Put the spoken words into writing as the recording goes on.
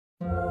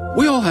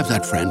We all have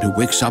that friend who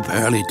wakes up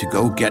early to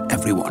go get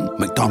everyone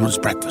McDonald's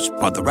breakfast,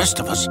 while the rest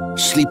of us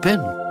sleep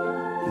in.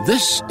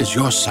 This is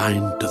your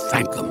sign to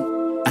thank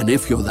them. And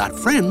if you're that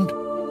friend,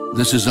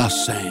 this is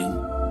us saying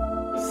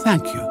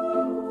thank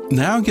you.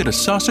 Now get a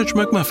sausage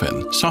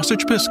McMuffin,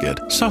 sausage biscuit,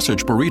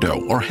 sausage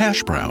burrito, or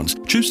hash browns.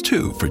 Choose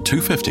 2 for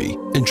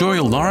 $2.50. Enjoy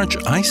a large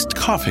iced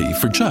coffee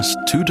for just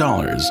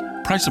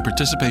 $2. Price and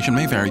participation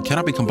may vary.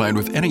 Cannot be combined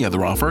with any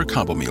other offer or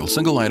combo meal.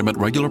 Single item at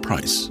regular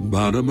price.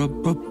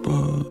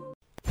 Ba-da-ba-ba-ba.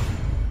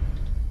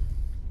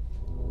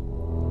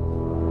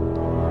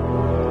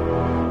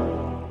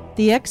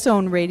 The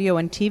X-Zone radio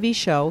and TV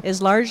show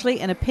is largely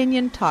an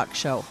opinion talk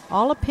show.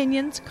 All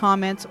opinions,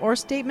 comments, or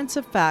statements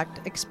of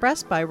fact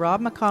expressed by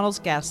Rob McConnell's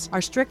guests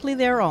are strictly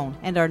their own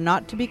and are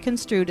not to be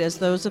construed as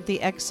those of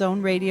the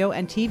X-Zone radio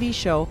and TV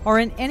show or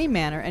in any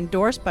manner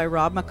endorsed by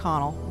Rob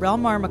McConnell,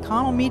 Relmar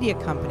McConnell Media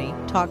Company,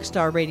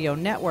 Talkstar Radio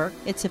Network,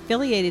 its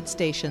affiliated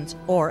stations,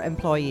 or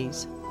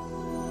employees.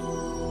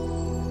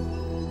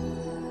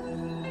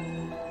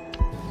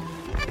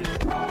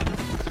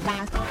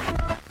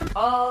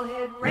 All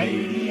Hit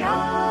Radio.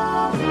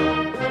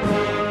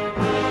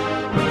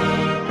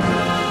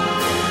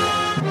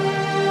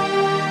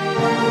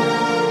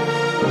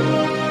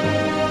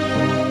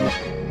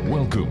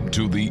 Welcome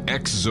to the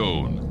X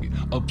Zone,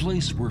 a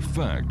place where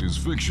fact is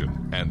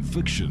fiction and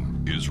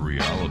fiction is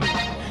reality.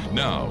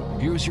 Now,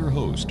 here's your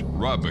host,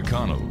 Rob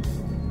McConnell.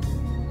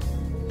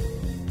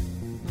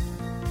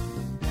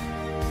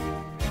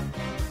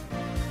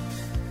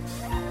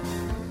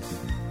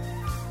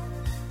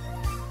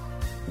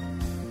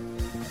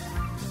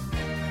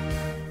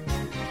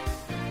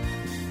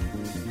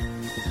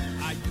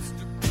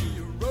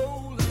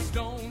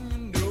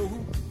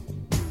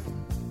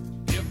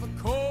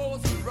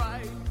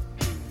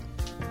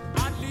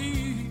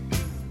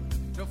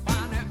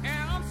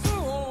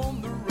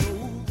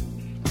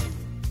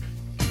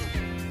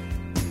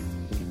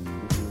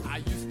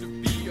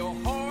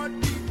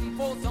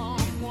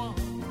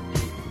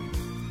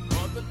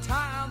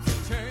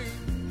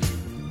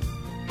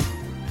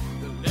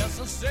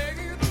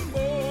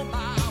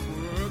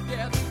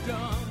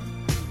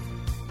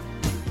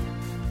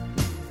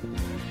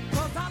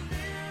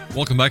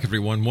 Welcome back,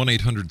 everyone.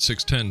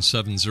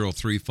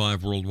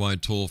 1-800-610-7035,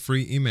 worldwide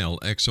toll-free. Email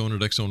xzone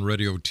at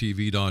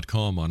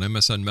xzoneradiotv.com, on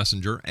MSN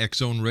Messenger,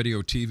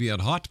 xzoneradiotv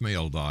at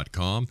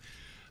hotmail.com,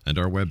 and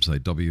our website,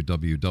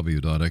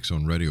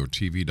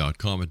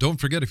 www.xzoneradiotv.com. And don't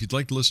forget, if you'd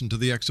like to listen to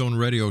the X Zone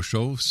Radio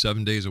Show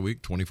 7 days a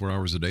week, 24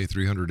 hours a day,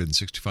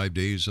 365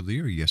 days of the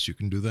year, yes, you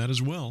can do that as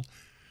well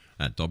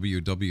at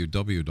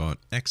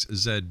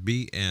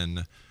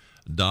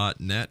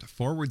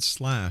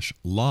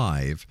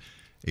www.xzbn.net/live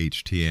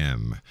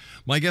HTM.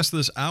 My guest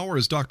this hour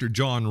is Dr.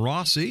 John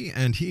Rossi,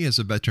 and he is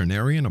a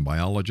veterinarian, a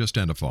biologist,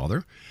 and a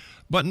father,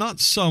 but not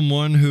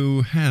someone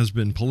who has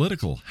been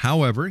political.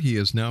 However, he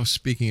is now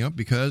speaking up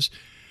because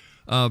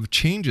of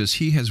changes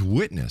he has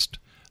witnessed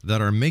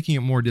that are making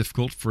it more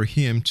difficult for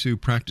him to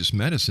practice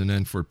medicine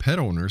and for pet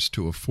owners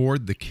to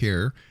afford the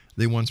care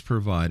they once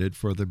provided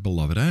for their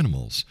beloved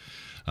animals.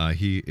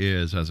 He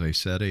is, as I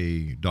said,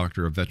 a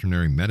doctor of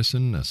veterinary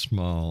medicine, a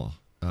small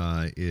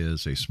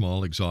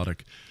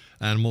exotic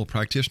animal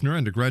practitioner,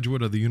 and a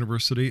graduate of the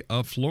University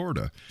of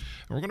Florida.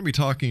 And we're going to be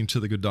talking to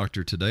the good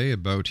doctor today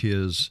about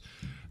his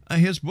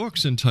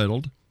books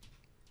entitled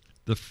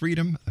The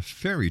Freedom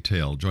Fairy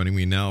Tale. Joining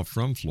me now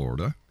from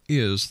Florida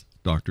is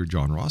Dr.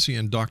 John Rossi.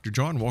 And Dr.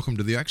 John, welcome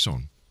to the X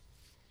Zone.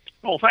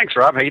 Well, thanks,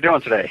 Rob. How you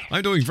doing today?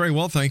 I'm doing very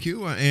well, thank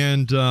you.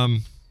 And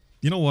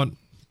you know what?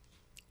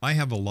 I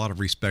have a lot of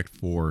respect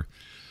for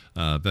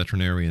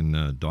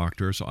veterinarian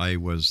doctors. I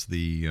was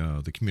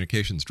the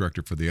communications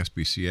director for the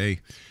SPCA.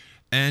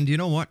 And you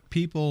know what?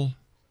 People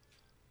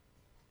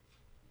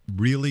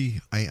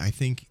really, I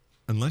think,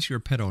 unless you're a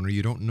pet owner,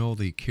 you don't know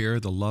the care,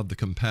 the love, the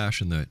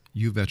compassion that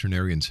you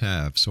veterinarians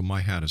have. So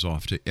my hat is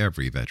off to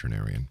every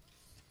veterinarian.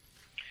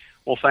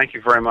 Well, thank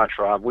you very much,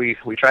 Rob. We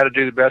try to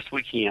do the best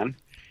we can.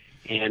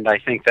 And I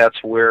think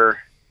that's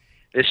where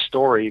this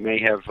story may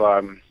have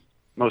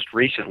most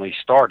recently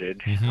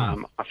started.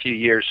 A few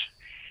years.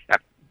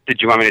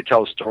 Did you want me to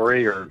tell the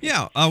story? Or?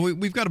 Yeah,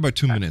 we've got about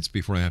 2 minutes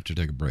before I have to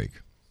take a break.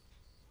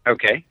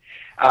 Okay.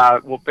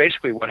 Well,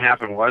 basically what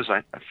happened was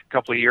a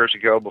couple of years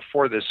ago,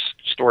 before this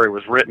story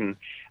was written,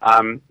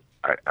 a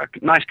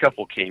nice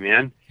couple came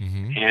in,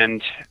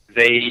 and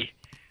they,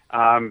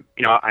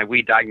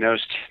 we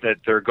diagnosed that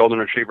their golden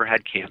retriever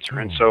had cancer.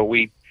 And so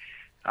we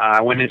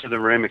went into the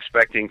room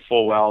expecting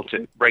full well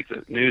to break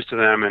the news to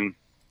them and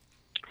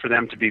for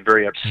them to be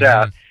very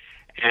upset.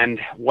 And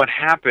what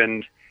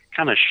happened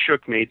kind of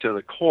shook me to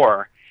the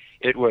core.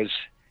 It was,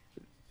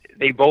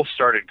 they both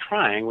started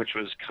crying, which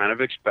was kind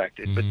of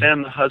expected. But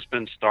then the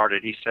husband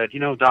started. He said,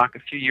 Doc, a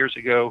few years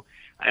ago,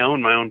 I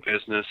owned my own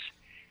business.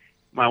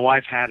 My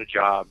wife had a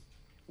job.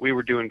 We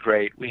were doing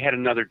great. We had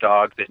another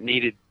dog that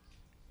needed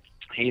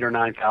 $8,000 or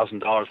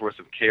 $9,000 worth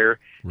of care,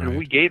 and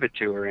we gave it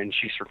to her, and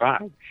she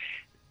survived.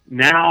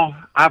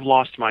 Now I've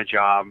lost my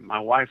job. My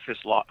wife has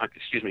lost,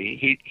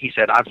 he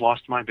said, I've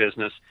lost my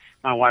business.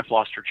 My wife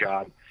lost her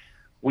job.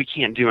 we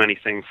can't do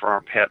anything for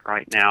our pet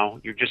right now.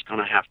 You're just going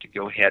to have to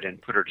go ahead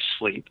and put her to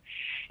sleep.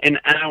 And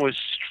I was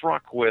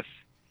struck with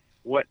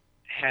what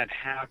had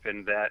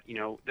happened, that,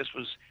 this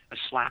was a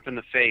slap in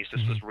the face.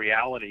 This was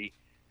reality.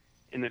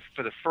 And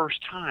for the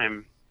first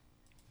time,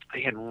 I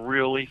had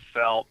really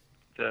felt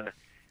the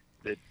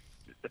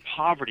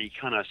poverty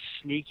kind of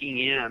sneaking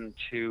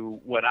into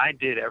what I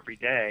did every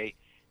day,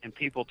 and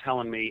people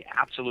telling me,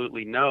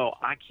 absolutely no,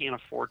 I can't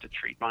afford to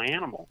treat my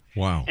animal.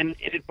 Wow. And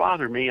it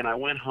bothered me, and I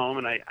went home,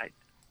 and I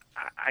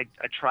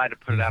tried to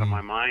put it out of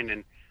my mind,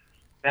 and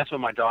that's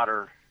when my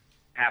daughter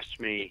asked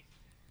me,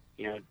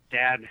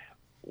 Dad,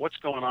 what's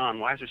going on?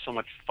 Why is there so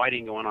much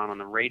fighting going on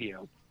the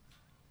radio?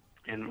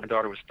 And my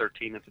daughter was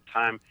 13 at the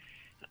time,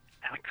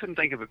 and I couldn't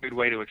think of a good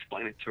way to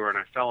explain it to her, and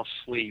I fell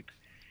asleep,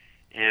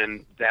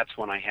 and that's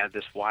when I had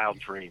this wild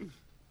dream.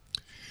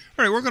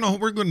 All right, we're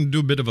going to do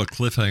a bit of a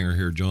cliffhanger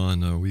here,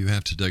 John. We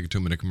have to take a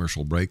 2-minute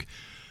commercial break.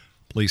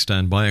 Please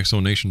stand by.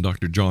 Exonation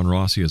Dr. John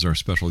Rossi is our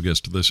special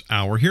guest this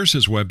hour. Here's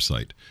his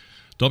website,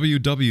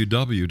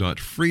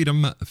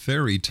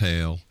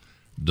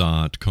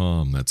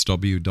 www.freedomfairytale.com. That's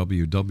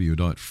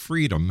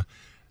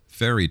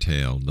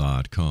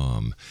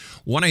www.freedomfairytale.com.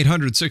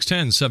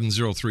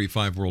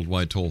 1-800-610-7035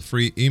 worldwide toll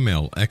free.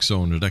 Email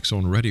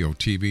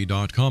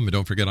exxon@exxonradiotv.com. And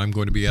don't forget, I'm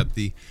going to be at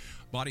the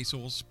Body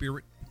Soul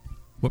Spirit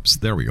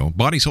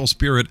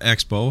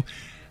Expo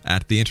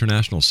at the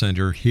International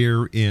Centre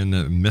here in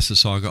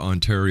Mississauga,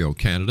 Ontario,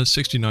 Canada,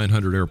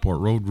 6900 Airport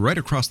Road, right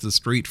across the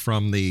street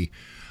from the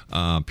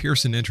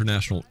Pearson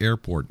International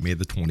Airport, May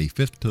the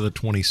 25th to the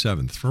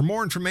 27th. For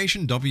more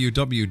information,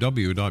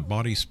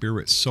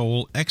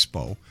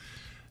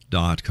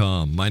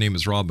 www.bodyspiritsoulexpo.com. My name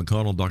is Rob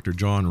McConnell. Dr.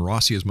 John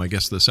Rossi is my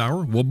guest this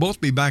hour. We'll both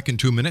be back in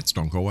 2 minutes.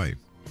 Don't go away.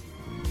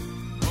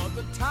 Well,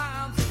 the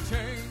times have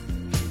changed.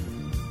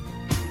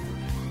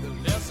 The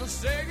less I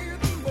say,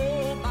 the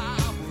more my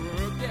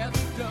work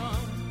gets done.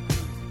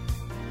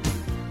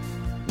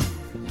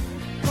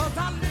 'Cause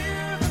I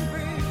live and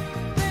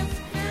breathe this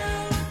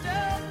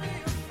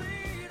Philadelphia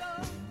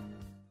freedom.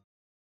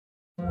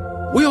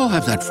 We all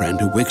have that friend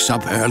who wakes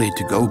up early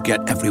to go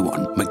get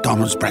everyone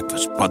McDonald's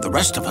breakfast, while the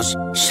rest of us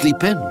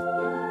sleep in.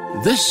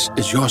 This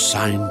is your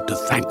sign to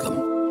thank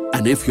them.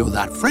 And if you're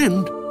that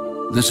friend,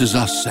 this is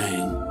us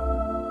saying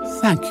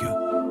thank you.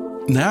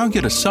 Now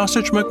get a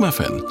sausage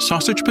McMuffin,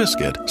 sausage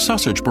biscuit,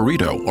 sausage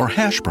burrito, or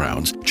hash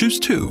browns. Choose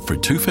 2 for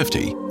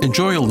 $2.50.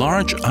 Enjoy a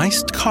large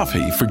iced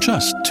coffee for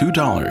just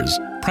 $2.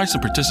 Price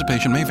and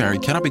participation may vary.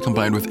 Cannot be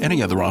combined with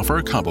any other offer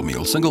or combo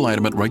meal. Single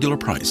item at regular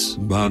price.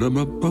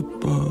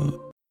 Ba-da-ba-ba-ba.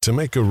 To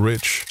make a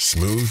rich,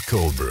 smooth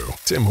cold brew,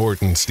 Tim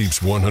Hortons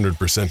steeps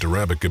 100%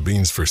 Arabica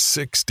beans for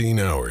 16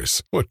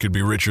 hours. What could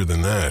be richer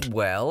than that?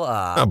 Well,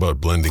 How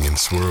about blending in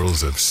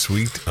swirls of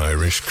sweet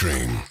Irish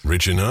cream?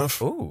 Rich enough?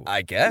 Ooh,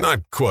 I guess.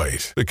 Not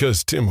quite,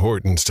 because Tim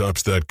Hortons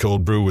tops that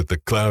cold brew with the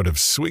cloud of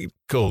sweet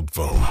cold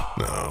foam.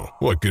 Now,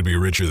 what could be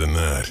richer than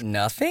that?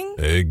 Nothing?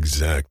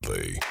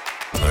 Exactly.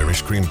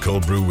 Irish cream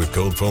cold brew with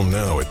cold foam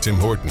now at Tim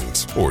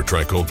Hortons. Or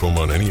try cold foam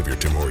on any of your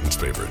Tim Hortons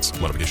favorites.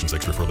 Modifications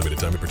extra for a limited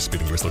time at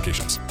participating U.S.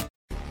 locations.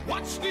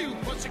 What's new,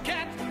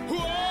 pussycat? Whoa,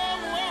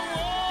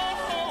 whoa,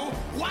 whoa.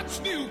 What's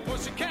new,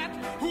 pussycat?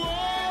 Whoa, whoa,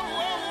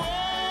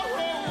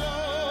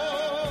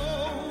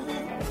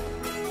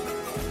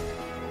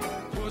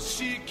 whoa.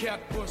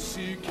 Pussycat,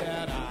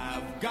 pussycat,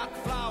 I've got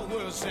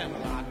flowers and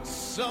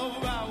lots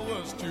of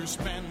hours to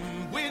spend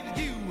with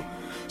you.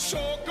 So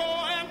go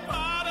and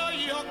powder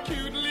your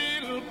cute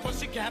little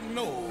pussycat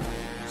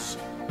nose.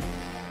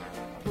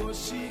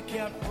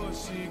 Pussycat,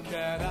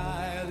 pussycat,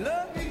 I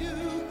love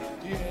you.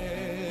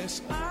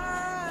 Yes,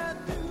 I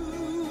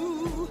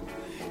do.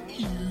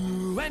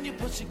 You and your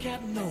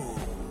pussycat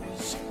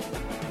nose.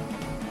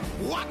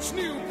 What's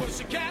new,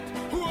 pussycat?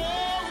 Whoa,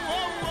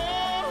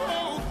 whoa,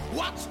 whoa.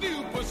 What's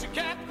new,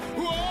 pussycat?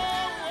 Whoa,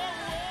 whoa.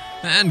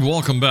 And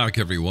welcome back,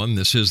 everyone.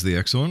 This is the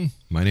X-Zone.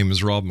 My name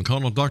is Rob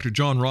McConnell. Dr.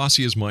 John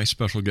Rossi is my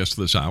special guest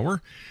this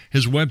hour.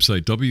 His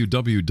website,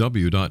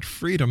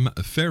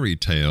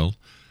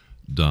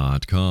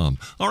 www.freedomfairytale.com.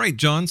 All right,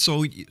 John,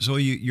 so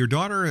your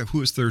daughter,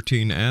 who is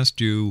 13,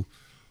 asked you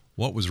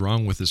what was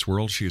wrong with this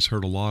world. She has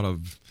heard a lot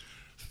of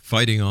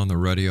fighting on the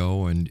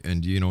radio,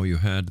 and you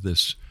had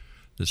this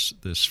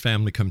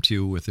family come to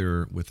you with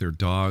their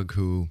dog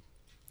who,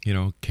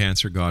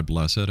 cancer, God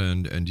bless it,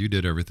 and you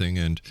did everything,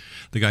 and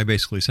the guy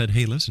basically said,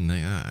 hey, listen,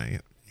 I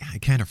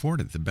can't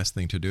afford it. The best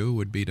thing to do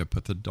would be to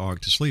put the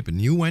dog to sleep.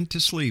 And you went to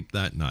sleep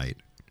that night.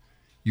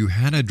 You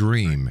had a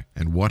dream,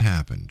 and what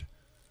happened?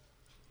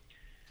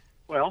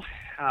 Well,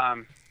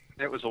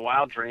 it was a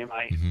wild dream.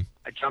 I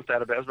jumped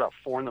out of bed. It was about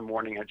 4 in the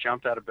morning. I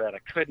jumped out of bed. I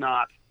could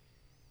not.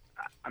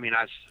 I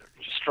was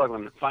just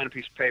struggling to find a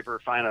piece of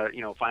paper, find a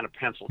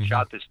pencil,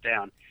 jot this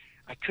down.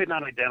 I could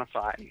not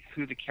identify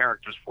who the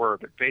characters were,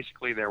 but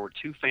basically there were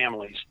 2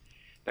 families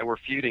that were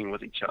feuding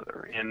with each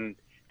other, and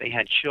they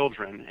had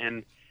children.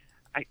 And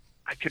I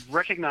could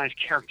recognize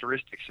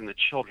characteristics in the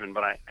children,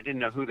 but I didn't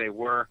know who they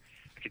were.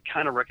 I could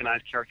kind of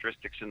recognize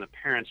characteristics in the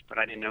parents, but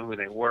I didn't know who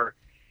they were.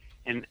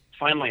 And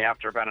finally,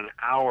 after about an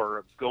hour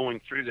of going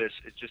through this,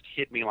 it just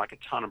hit me like a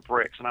ton of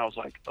bricks. And I was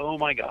like, oh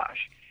my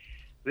gosh,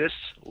 this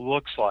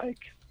looks like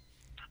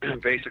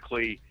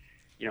basically,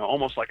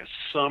 almost like a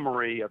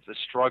summary of the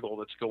struggle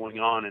that's going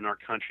on in our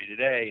country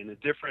today. And the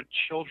different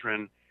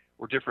children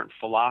were different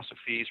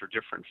philosophies or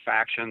different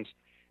factions.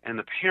 And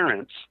the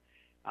parents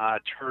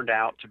turned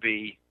out to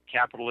be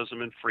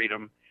capitalism and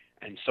freedom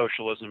and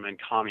socialism and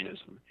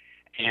communism.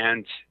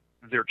 And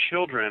their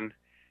children,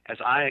 as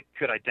I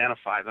could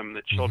identify them,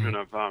 the children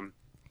of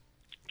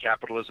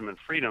capitalism and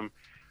freedom,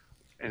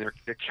 and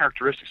the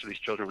characteristics of these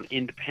children were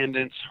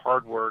independence,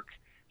 hard work,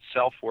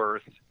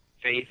 self-worth,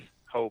 faith,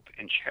 hope,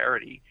 and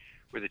charity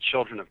were the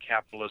children of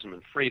capitalism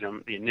and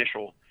freedom, the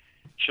initial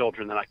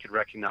children that I could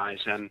recognize.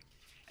 And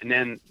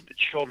then the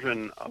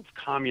children of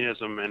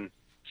communism and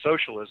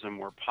socialism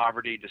were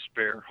poverty,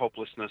 despair,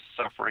 hopelessness,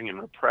 suffering, and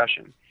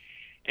repression.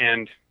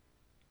 And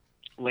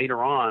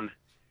later on,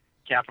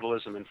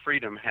 capitalism and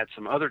freedom had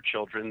some other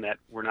children that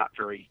were not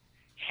very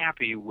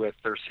happy with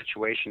their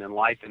situation in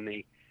life, and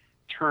they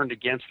turned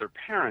against their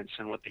parents.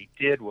 And what they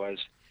did was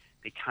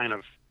they kind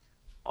of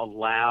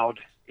allowed,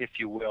 if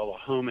you will, a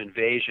home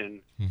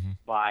invasion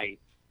by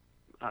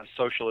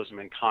socialism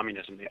and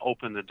communism. They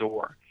opened the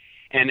door.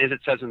 And as it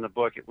says in the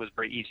book, it was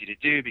very easy to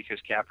do because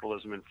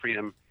capitalism and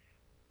freedom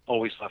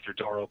always left their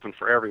door open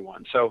for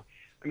everyone. So,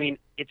 I mean,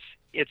 it's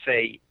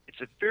a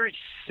very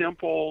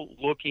simple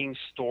looking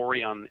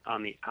story on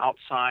the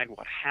outside.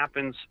 What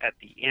happens at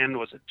the end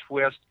was a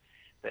twist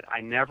that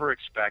I never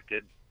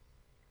expected,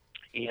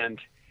 and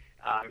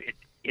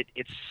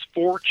it's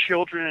for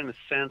children in the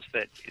sense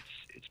that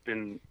it's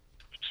been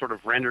sort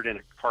of rendered in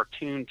a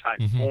cartoon type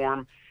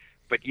form,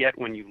 but yet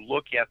when you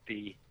look at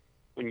the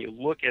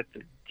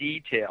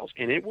details,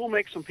 and it will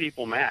make some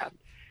people mad,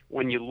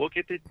 when you look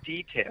at the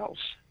details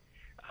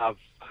of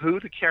who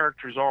the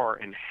characters are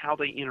and how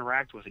they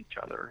interact with each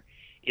other,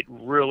 it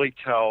really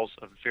tells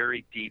a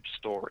very deep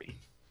story.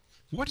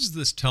 What does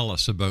this tell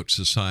us about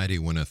society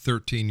when a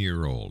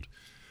 13-year-old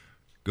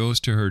goes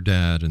to her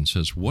dad and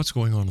says, "What's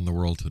going on in the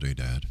world today,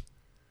 Dad?"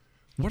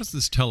 What does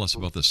this tell us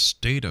about the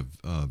state of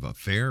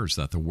affairs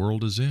that the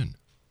world is in?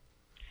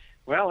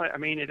 Well, I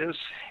mean, it is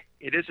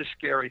a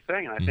scary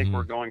thing, and I think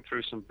we're going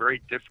through some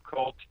very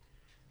difficult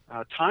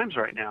times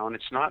right now, and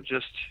it's not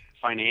just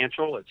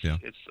financial, it's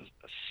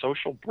a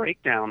social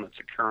breakdown that's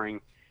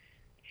occurring.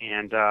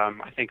 And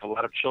I think a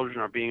lot of children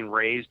are being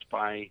raised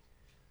by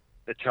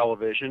the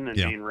television and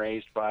being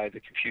raised by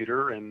the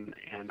computer and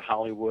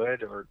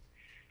Hollywood or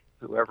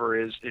whoever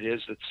it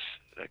is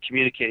that's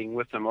communicating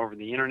with them over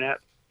the internet.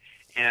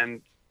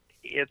 And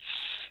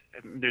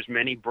there's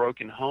many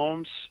broken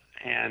homes,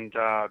 and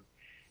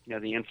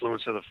the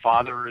influence of the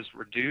father is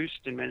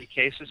reduced in many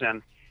cases.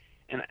 And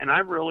I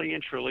really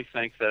and truly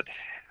think that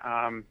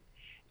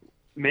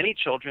many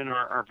children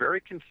are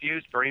very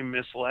confused, very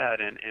misled,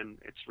 and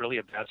it's really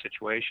a bad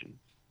situation.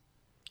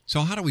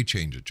 So how do we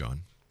change it,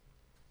 John?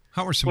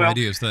 How are some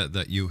ideas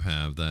that you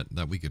have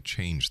that we could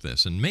change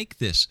this and make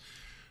this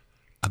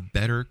a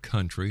better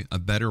country, a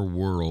better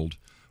world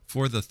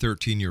for the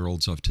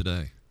 13-year-olds of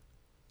today?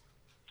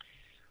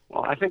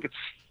 Well, I think it's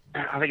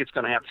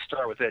going to have to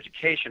start with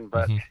education,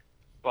 but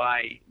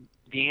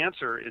the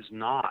answer is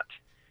not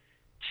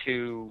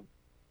to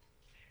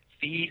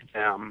feed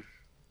them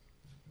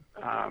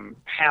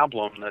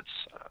pablum that's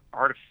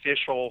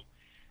artificial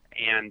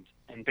and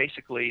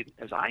basically,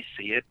 as I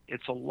see it,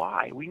 it's a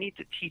lie. We need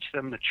to teach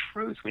them the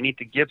truth. We need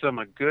to give them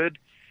a good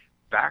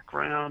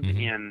background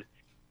in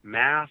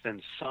math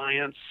and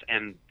science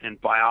and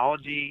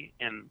biology,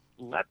 and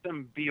let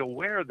them be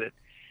aware that,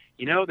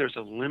 there's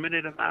a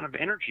limited amount of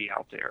energy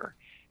out there,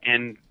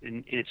 and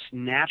it's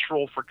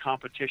natural for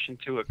competition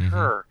to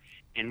occur.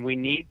 And we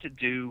need to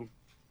do,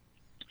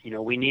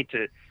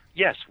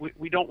 yes,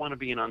 we don't want to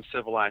be an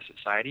uncivilized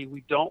society.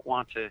 We don't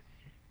want to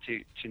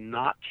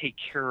not take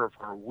care of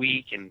our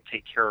weak and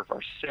take care of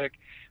our sick.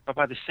 But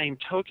by the same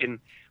token,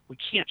 we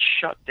can't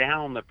shut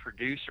down the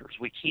producers.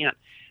 We can't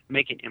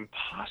make it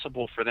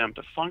impossible for them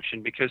to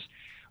function, because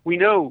we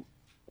know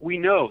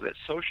that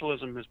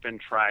socialism has been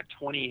tried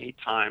 28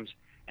 times,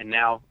 and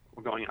now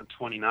we're going on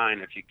 29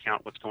 if you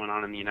count what's going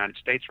on in the United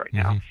States right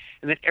now.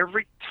 And that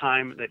every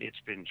time that it's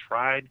been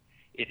tried,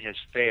 it has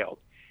failed.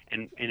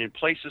 And in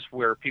places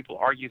where people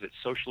argue that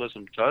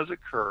socialism does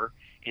occur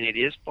and it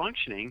is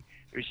functioning,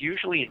 there's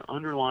usually an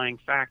underlying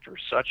factor,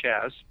 such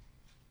as,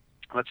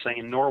 let's say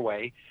in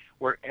Norway,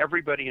 where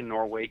everybody in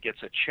Norway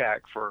gets a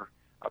check for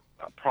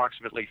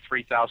approximately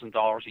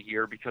 $3,000 a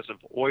year because of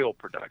oil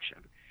production,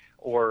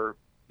 or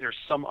there's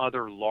some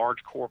other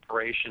large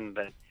corporation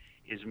that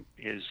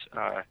is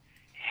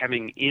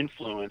having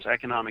influence,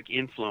 economic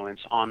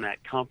influence on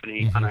that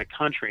company, on that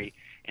country,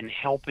 and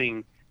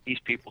helping these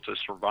people to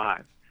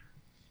survive.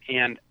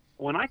 And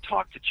when I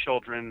talk to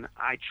children,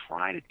 I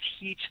try to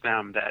teach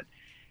them that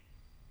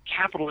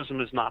capitalism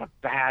is not a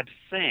bad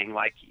thing,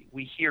 like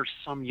we hear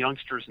some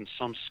youngsters in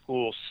some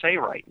schools say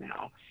right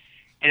now.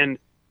 And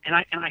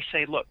I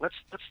say, look, let's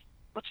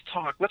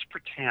talk, let's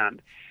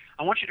pretend.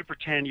 I want you to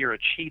pretend you're a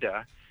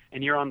cheetah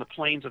and you're on the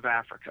plains of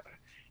Africa,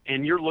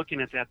 and you're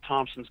looking at that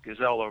Thompson's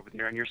gazelle over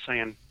there, and you're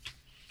saying,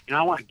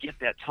 I want to get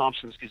that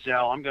Thompson's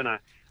gazelle. I'm gonna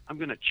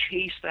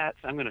chase that.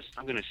 I'm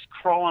gonna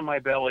crawl on my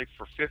belly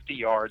for 50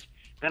 yards.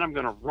 Then I'm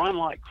gonna run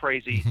like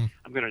crazy.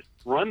 I'm gonna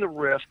run the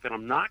risk that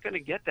I'm not gonna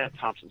get that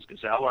Thompson's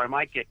gazelle, or I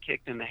might get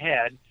kicked in the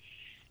head.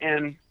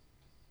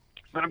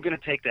 But I'm gonna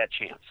take that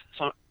chance.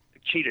 So the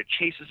cheetah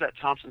chases that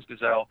Thompson's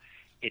gazelle.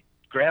 It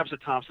grabs the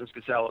Thompson's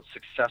gazelle. It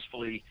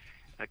successfully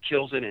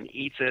kills it and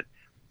eats it.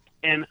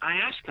 And I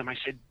asked them, I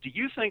said, do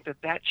you think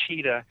that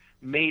cheetah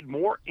made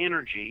more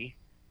energy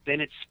than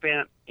it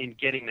spent in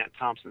getting that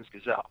Thompson's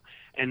gazelle?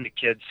 And the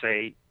kids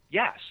say,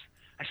 yes.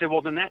 I said,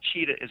 well, then that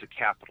cheetah is a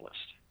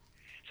capitalist.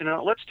 So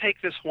now let's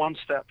take this one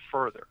step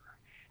further.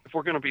 If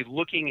we're going to be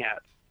looking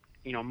at,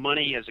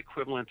 money as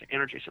equivalent to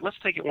energy, I said, let's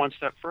take it one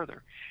step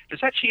further. Does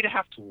that cheetah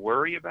have to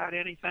worry about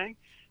anything?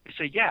 They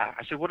say, yeah.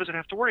 I said, what does it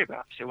have to worry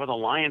about? They say, well, the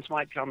lions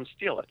might come and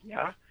steal it.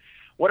 Yeah.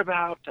 What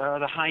about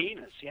the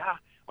hyenas? Yeah.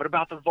 What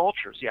about the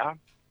vultures? Yeah.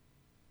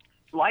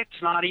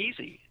 Life's not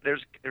easy.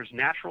 There's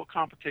natural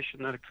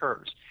competition that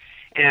occurs.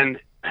 And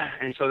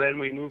so then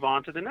we move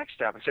on to the next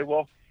step. I say,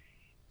 well,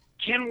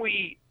 can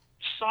we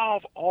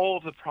solve all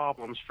of the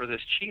problems for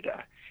this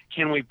cheetah?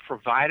 Can we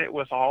provide it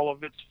with all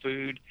of its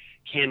food?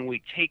 Can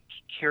we take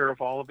care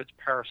of all of its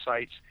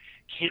parasites?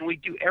 Can we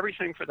do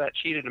everything for that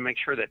cheetah to make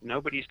sure that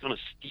nobody's going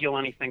to steal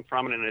anything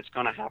from it and it's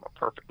going to have a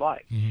perfect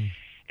life?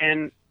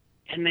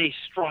 And they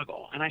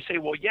struggle. And I say,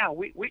 well, yeah,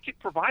 we could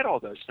provide all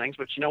those things,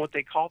 but you know what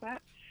they call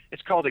that?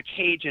 It's called a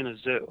cage in a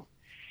zoo.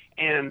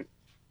 And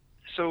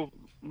so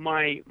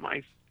my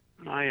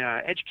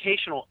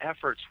educational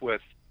efforts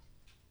with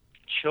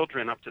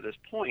children up to this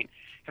point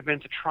have been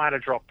to try to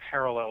draw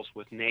parallels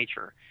with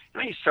nature.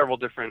 And I use several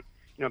different,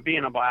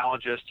 being a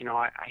biologist,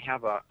 I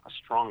have a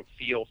strong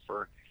feel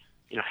for,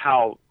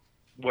 how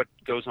what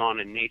goes on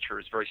in nature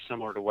is very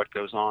similar to what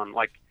goes on,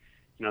 like,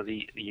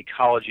 the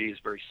ecology is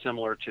very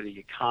similar to the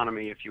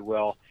economy, if you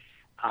will,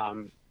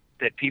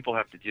 that people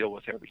have to deal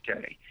with every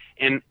day.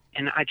 And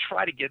I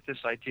try to get this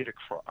idea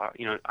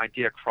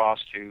across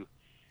to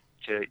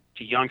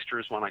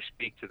youngsters when I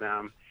speak to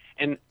them.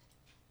 And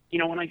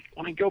when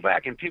I go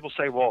back and people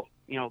say, well,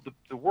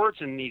 the words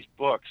in this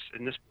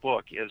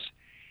book is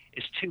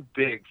too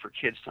big for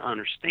kids to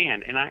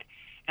understand. And I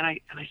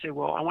say,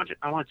 well, I want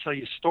to tell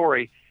you a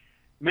story.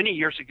 Many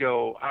years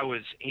ago, I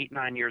was 8,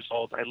 9 years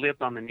old. I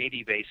lived on the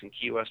Navy base in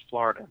Key West,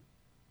 Florida,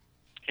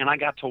 and I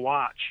got to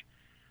watch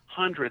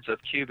hundreds of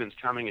Cubans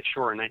coming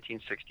ashore in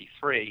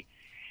 1963.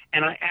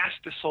 And I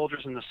asked the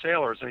soldiers and the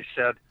sailors, I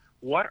said,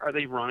 what are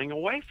they running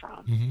away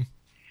from?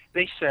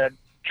 They said,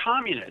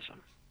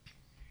 communism.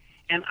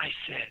 And I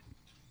said,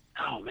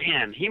 oh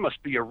man, he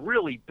must be a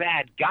really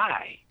bad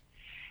guy.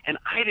 And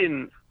I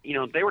didn't,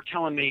 they were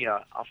telling me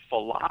a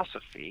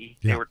philosophy.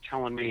 Yeah. They were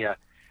telling me a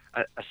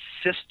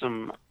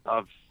system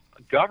of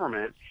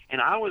government,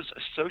 and I was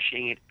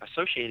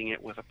associating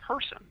it with a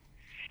person.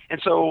 And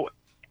so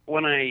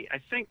when I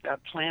think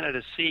that planted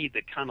a seed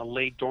that kind of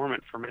lay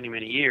dormant for many,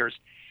 many years,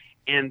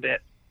 and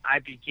that I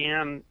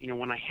began,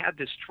 when I had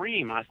this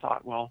dream, I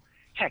thought, well,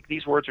 heck,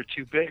 these words are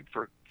too big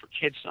for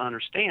kids to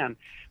understand.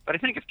 But I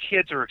think if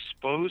kids are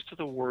exposed to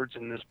the words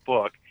in this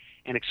book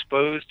and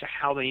exposed to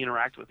how they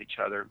interact with each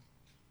other,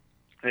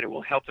 that it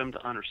will help them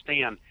to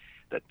understand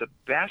that the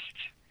best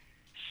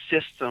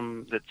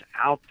system that's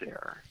out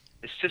there,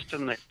 the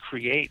system that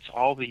creates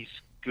all these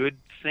good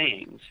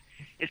things,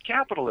 is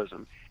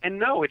capitalism. And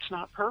no, it's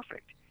not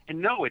perfect.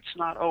 And no, it's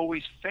not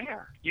always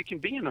fair. You can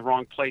be in the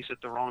wrong place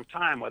at the wrong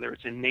time, whether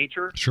it's in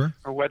nature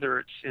or whether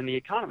it's in the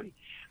economy.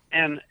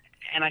 And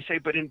I say,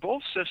 but in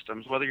both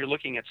systems, whether you're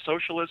looking at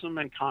socialism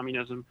and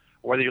communism,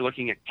 or whether you're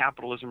looking at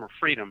capitalism or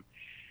freedom,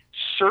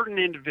 certain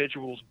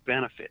individuals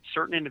benefit.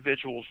 Certain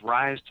individuals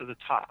rise to the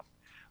top,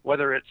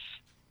 whether it's,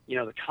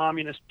 the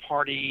Communist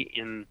Party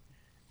in,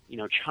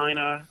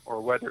 China,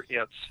 or whether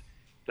it's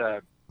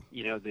the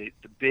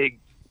big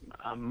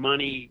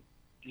money,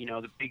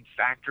 the big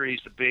factories,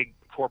 the big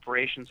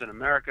corporations in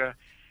America.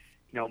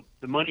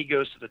 The money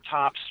goes to the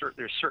top.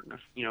 There's certain,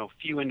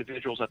 few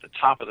individuals at the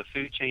top of the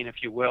food chain,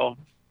 if you will.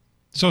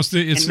 So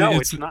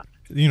it's not.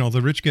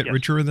 The rich get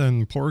richer,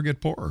 than poor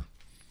get poorer.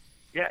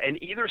 Yeah,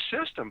 in either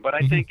system. But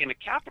I think in a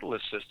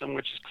capitalist system,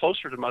 which is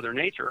closer to Mother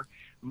Nature,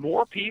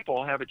 more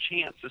people have a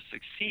chance to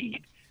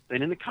succeed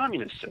than in the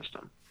communist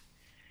system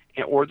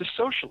or the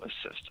socialist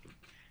system.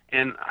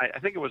 And I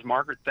think it was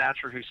Margaret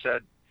Thatcher who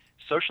said,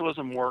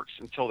 socialism works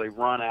until they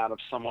run out of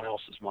someone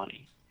else's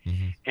money.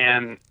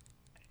 And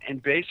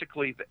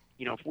basically,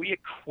 if we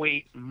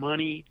equate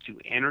money to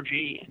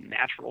energy and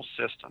natural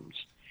systems,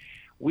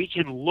 we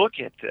can look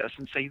at this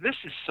and say, this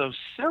is so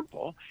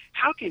simple.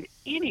 How can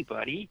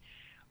anybody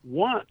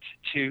want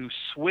to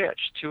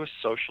switch to a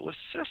socialist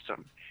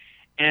system?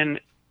 And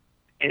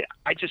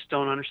I just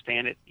don't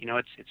understand it.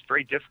 It's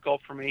very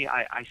difficult for me.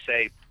 I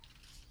say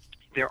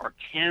there are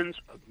tens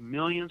of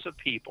millions of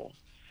people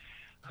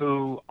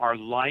who are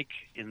like,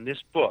 in this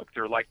book,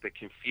 they're like the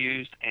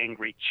confused,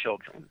 angry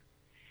children.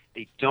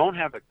 They don't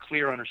have a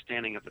clear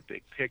understanding of the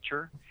big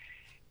picture.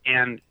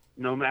 And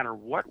no matter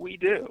what we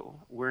do,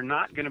 we're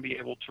not going to be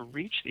able to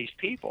reach these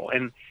people.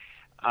 And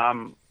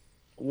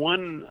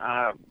one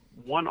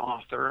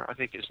author, I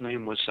think his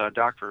name was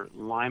Dr.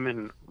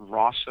 Lyman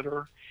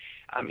Rossiter,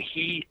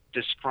 he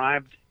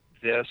described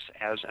this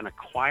as an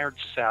acquired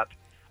set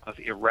of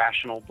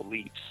irrational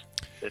beliefs.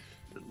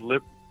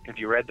 Have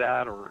you read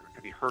that, or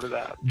have you heard of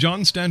that?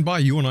 John, stand by.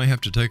 You and I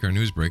have to take our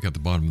news break at the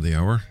bottom of the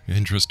hour.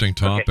 Interesting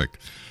topic. Okay.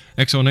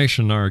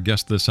 Exonation, our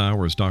guest this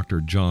hour is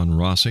Dr. John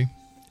Rossi,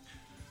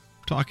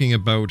 talking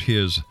about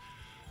his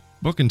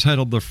book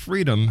entitled The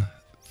Freedom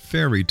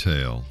Fairy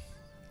Tale.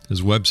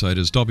 His website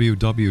is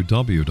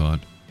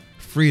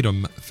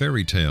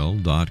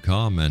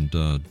www.freedomfairytale.com,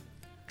 and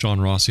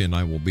John Rossi and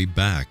I will be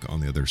back on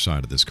the other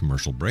side of this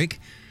commercial break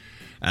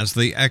as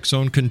the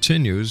X-Zone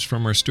continues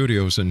from our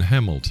studios in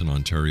Hamilton,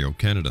 Ontario,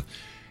 Canada.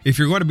 If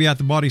you're going to be at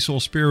the Body, Soul,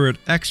 Spirit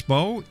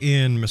Expo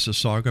in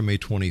Mississauga, May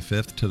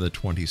 25th to the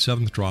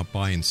 27th, drop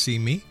by and see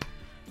me.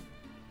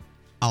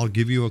 I'll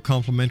give you a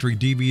complimentary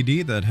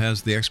DVD that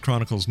has the X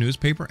Chronicles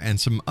newspaper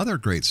and some other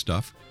great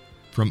stuff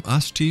from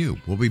us to you.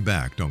 We'll be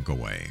back. Don't go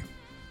away.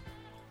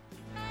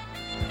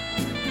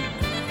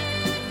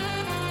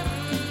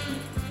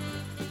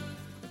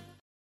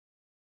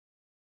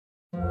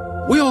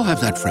 We all have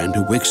that friend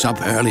who wakes up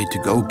early to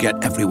go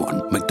get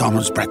everyone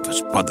McDonald's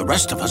breakfast, while the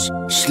rest of us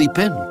sleep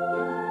in.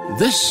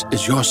 This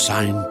is your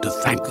sign to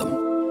thank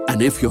them.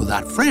 And if you're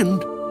that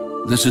friend,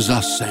 this is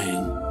us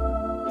saying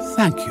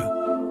thank you.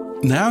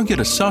 Now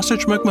get a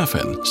sausage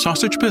McMuffin,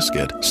 sausage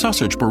biscuit,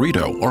 sausage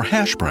burrito, or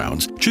hash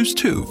browns. Choose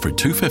 2 for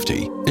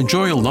 $2.50.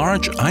 Enjoy a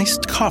large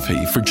iced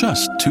coffee for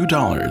just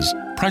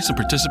 $2. Price and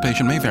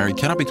participation may vary.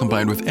 Cannot be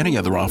combined with any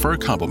other offer or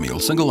combo meal.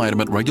 Single item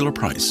at regular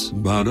price.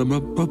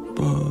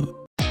 Ba-da-ba-ba-ba.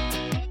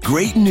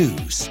 Great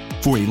news!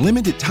 For a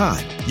limited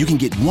time, you can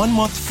get 1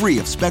 month free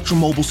of Spectrum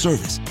Mobile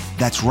service.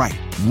 That's right,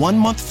 1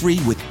 month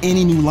free with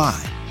any new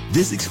line.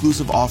 This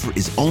exclusive offer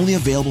is only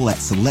available at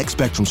select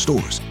Spectrum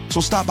stores, so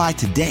stop by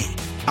today.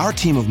 Our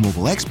team of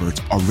mobile experts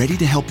are ready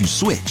to help you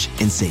switch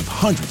and save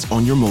hundreds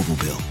on your mobile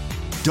bill.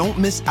 Don't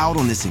miss out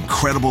on this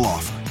incredible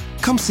offer.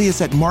 Come see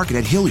us at Market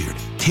at Hilliard,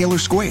 Taylor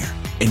Square,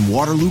 and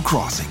Waterloo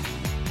Crossing.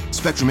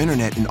 Spectrum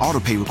Internet and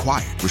autopay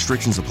required.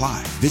 Restrictions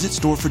apply. Visit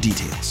store for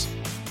details.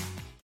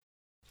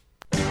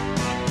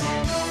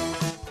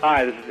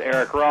 Hi, this is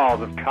Eric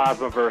Rawls of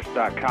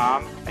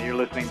Cosmoverse.com, and you're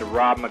listening to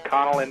Rob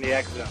McConnell in the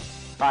X-Zone.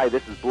 Hi,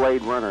 this is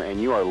Blade Runner,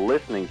 and you are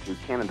listening to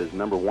Canada's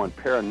 #1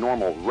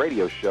 paranormal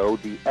radio show,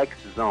 The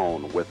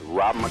X-Zone, with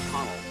Rob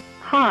McConnell.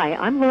 Hi,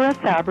 I'm Laura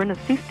Sabrin of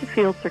Feast to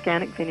Fields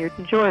Organic Vineyard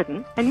in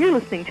Jordan, and you're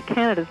listening to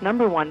Canada's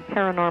 #1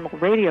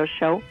 paranormal radio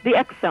show, The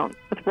X-Zone,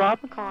 with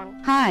Rob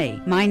McConnell. Hi,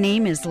 my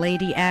name is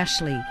Lady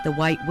Ashley, the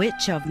White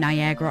Witch of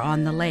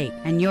Niagara-on-the-Lake,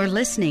 and you're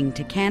listening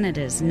to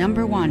Canada's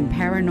 #1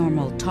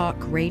 paranormal talk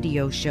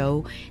radio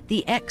show,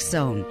 The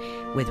X-Zone,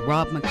 with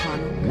Rob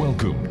McConnell.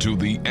 Welcome to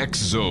The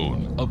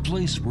X-Zone, a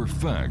place where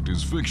fact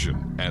is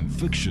fiction and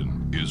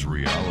fiction is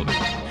reality.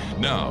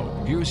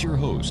 Now, here's your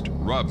host,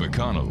 Rob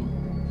McConnell.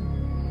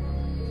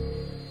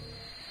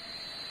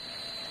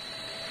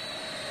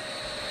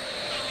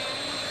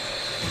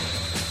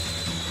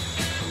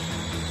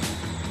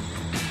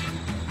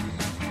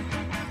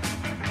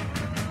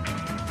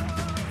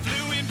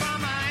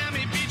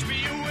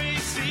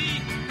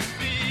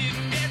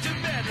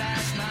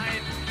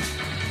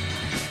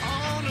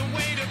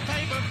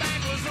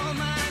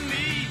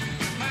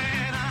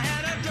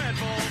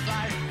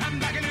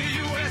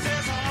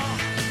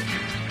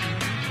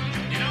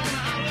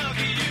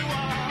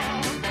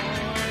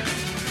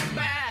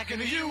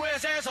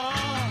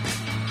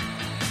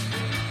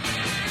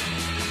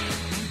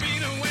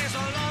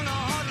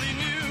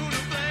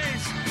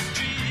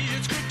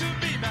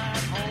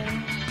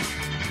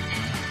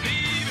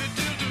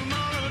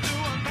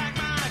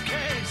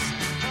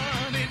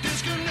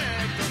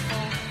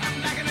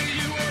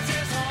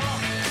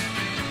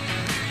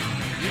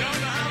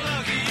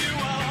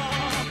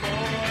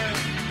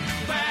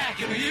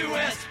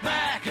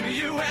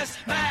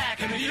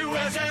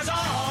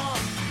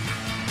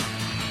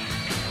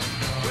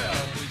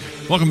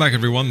 Welcome back,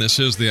 everyone. This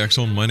is the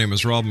X-Zone. My name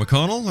is Rob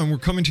McConnell, and we're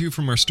coming to you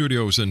from our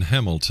studios in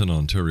Hamilton,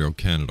 Ontario,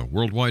 Canada.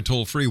 Worldwide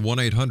toll-free,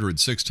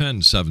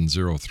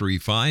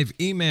 1-800-610-7035.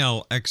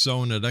 Email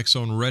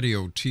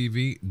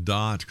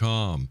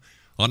xzone@xzoneradiotv.com.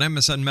 On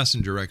MSN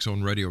Messenger,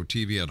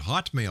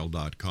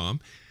 xzoneradiotv@hotmail.com.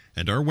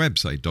 And our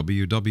website,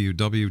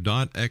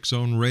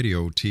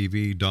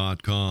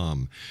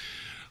 www.xzoneradiotv.com.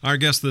 Our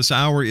guest this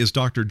hour is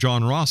Dr.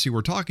 John Rossi.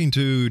 We're talking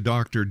to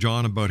Dr.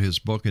 John about his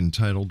book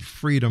entitled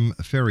Freedom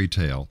Fairy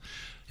Tale.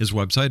 His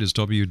website is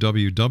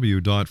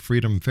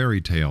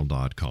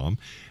www.freedomfairytale.com.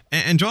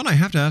 And John, I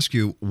have to ask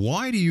you,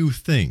 why do you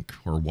think,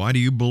 or why do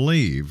you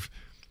believe,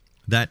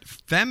 that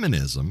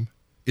feminism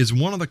is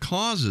one of the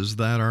causes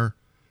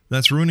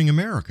that's ruining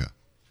America?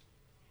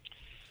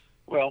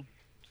 Well,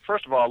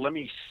 first of all, let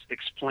me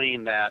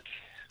explain that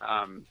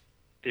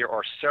there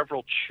are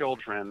several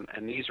children,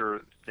 and these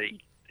are the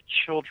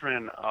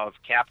children of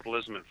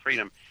capitalism and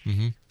freedom.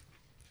 Mm-hmm.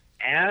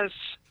 As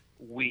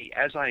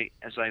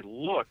I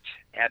looked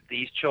at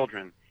these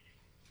children,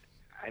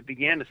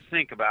 began to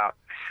think about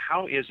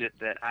how is it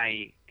that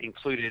I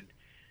included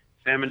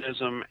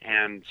feminism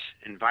and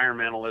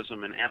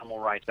environmentalism and animal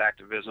rights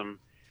activism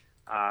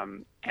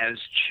as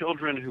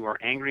children who are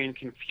angry and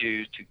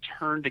confused, who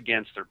turned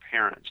against their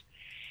parents.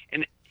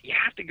 And you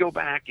have to go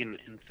back and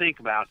think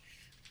about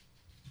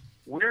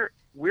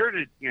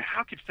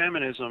how could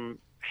feminism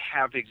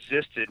have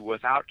existed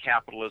without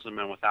capitalism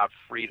and without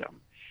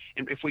freedom?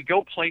 And if we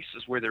go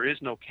places where there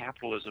is no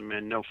capitalism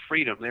and no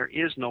freedom, there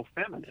is no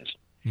feminism.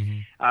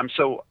 Mm-hmm.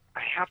 So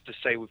I have to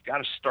say we've got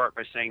to start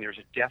by saying there's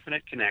a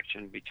definite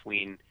connection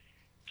between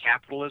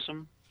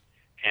capitalism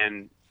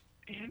and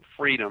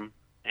freedom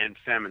and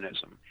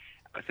feminism.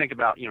 I think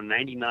about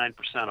 99%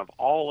 of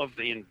all of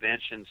the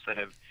inventions that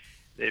have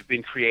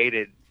been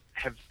created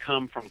have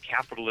come from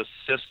capitalist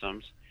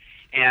systems,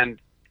 and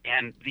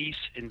these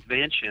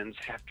inventions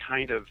have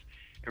kind of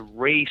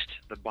erased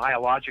the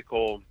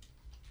biological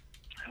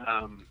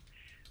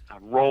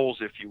roles,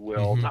 if you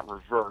will, not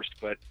reversed,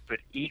 but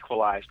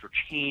equalized or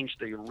changed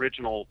the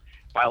original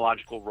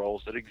biological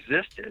roles that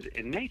existed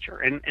in nature.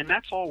 And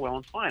that's all well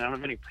and fine. I don't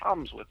have any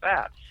problems with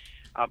that.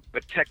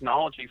 But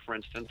technology, for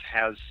instance,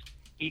 has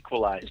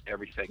equalized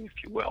everything,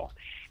 if you will.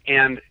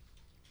 And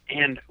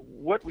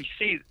what we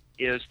see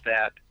is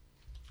that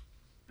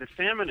the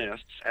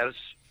feminists, as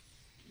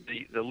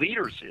the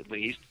leaders at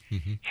least,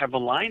 have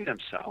aligned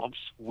themselves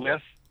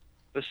with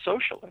the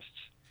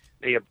socialists.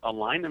 They have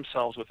aligned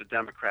themselves with the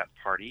Democrat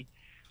Party,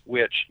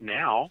 which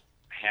now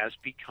has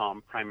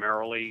become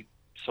primarily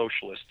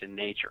socialist in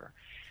nature.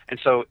 And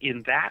so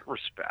in that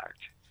respect,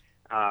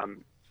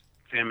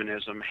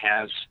 feminism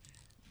has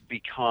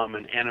become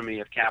an enemy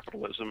of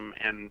capitalism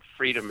and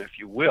freedom, if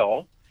you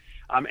will.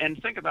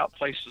 And think about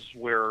places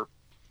where,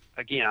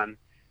 again,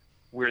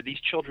 where these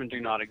children do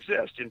not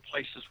exist. In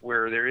places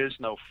where there is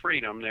no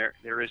freedom,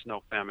 there is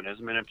no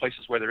feminism. And in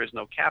places where there is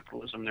no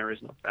capitalism, there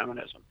is no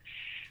feminism.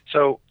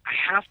 So I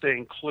have to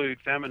include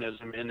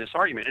feminism in this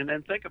argument. And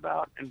then think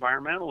about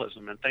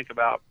environmentalism and think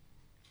about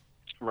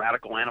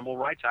radical animal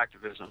rights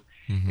activism.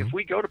 If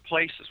we go to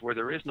places where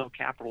there is no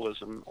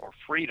capitalism or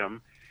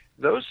freedom,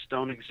 those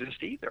don't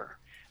exist either.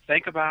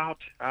 Think about.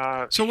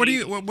 So what are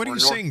you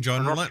saying,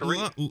 John?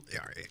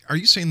 Are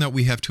you saying that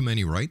we have too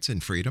many rights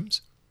and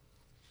freedoms?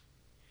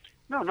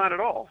 No, not at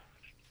all.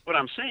 What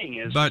I'm saying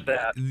is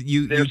that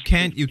you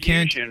can't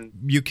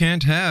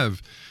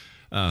have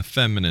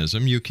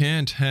feminism. You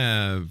can't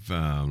have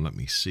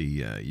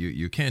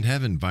you can't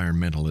have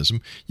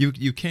environmentalism.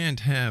 You can't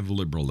have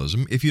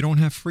liberalism if you don't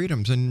have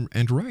freedoms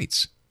and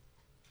rights.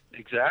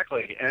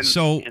 Exactly,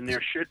 and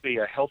there should be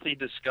a healthy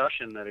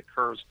discussion that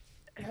occurs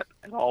at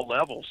all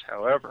levels.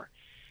 However,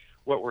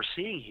 what we're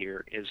seeing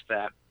here is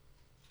that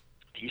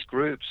these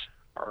groups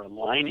are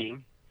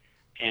aligning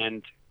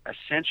and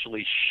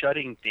essentially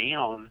shutting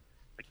down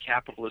the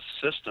capitalist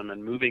system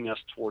and moving us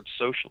towards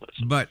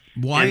socialism. But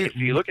why? And if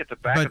you look at the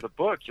back of the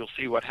book, you'll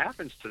see what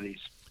happens to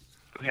these.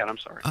 Go ahead, I'm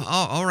sorry.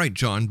 All right,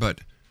 John,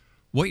 but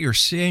what you're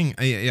saying,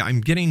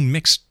 I'm getting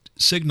mixed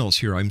signals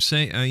here. I'm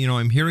saying,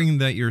 I'm hearing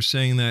that you're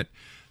saying that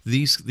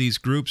these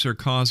groups are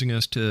causing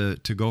us to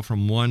go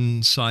from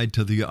one side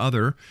to the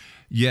other,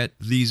 yet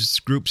these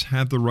groups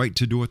have the right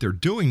to do what they're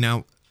doing.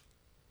 Now,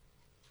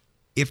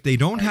 if they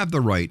don't have the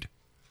right,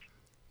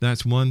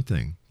 that's one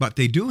thing. But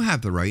they do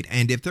have the right,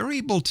 and if they're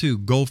able to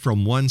go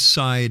from one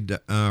side,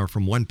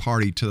 from one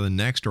party to the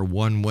next, or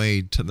one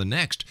way to the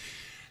next,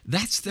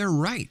 that's their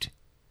right.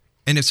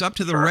 And it's up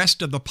to the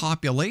rest of the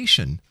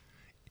population,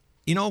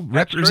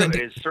 represent.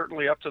 It is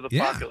certainly up to the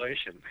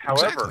population.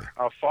 However,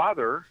 a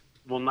father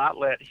will not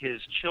let his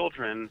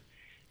children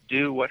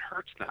do what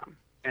hurts them.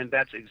 And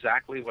that's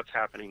exactly what's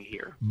happening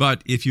here.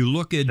 But if you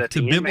look at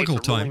the biblical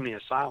time, the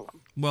asylum.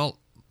 Well,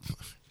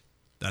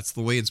 that's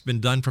the way it's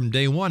been done from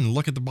day one.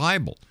 Look at the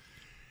Bible.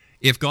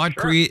 If God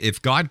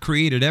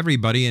created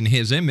everybody in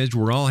His image,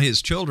 we're all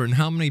His children.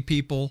 How many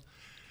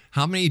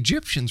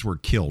Egyptians were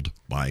killed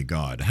by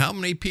God? How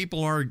many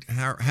people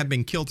have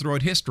been killed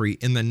throughout history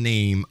in the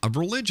name of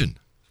religion?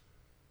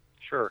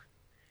 Sure.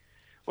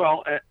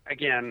 Well,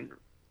 again,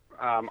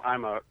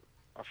 I'm a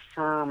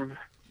firm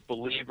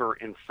believer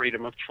in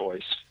freedom of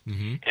choice,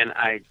 and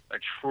I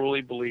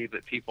truly believe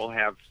that people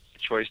have the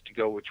choice to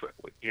go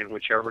in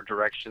whichever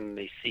direction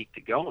they seek to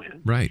go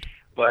in. Right.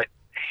 But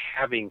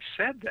having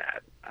said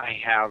that, I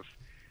have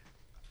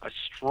a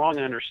strong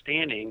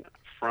understanding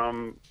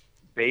from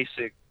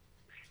basic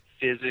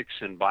physics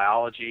and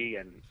biology,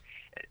 and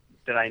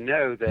that I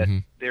know that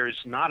there's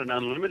not an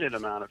unlimited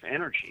amount of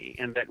energy,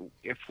 and that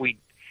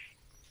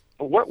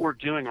what we're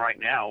doing right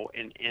now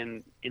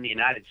in the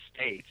United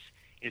States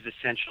is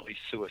essentially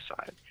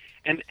suicide.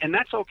 And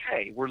that's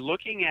okay. We're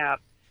looking at,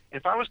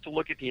 if I was to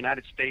look at the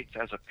United States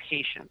as a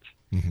patient,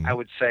 I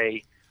would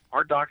say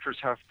our doctors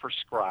have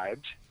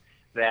prescribed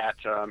that,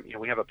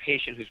 we have a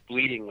patient who's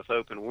bleeding with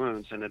open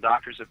wounds, and the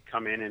doctors have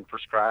come in and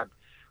prescribed,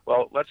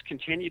 well, let's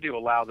continue to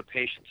allow the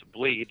patient to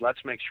bleed.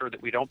 Let's make sure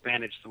that we don't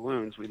bandage the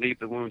wounds. We leave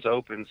the wounds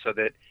open so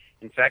that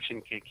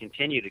infection can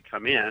continue to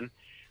come in.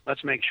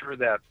 Let's make sure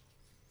that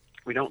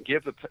we don't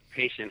give the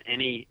patient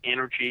any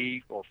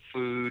energy or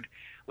food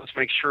Let's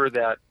make sure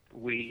that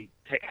we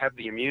have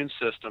the immune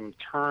system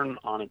turn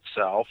on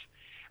itself.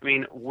 I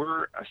mean,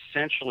 we're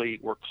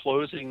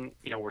closing,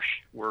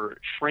 we're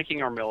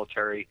shrinking our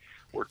military.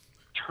 We're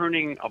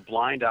turning a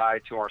blind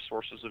eye to our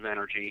sources of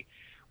energy.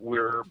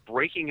 We're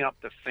breaking up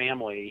the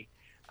family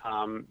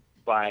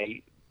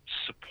by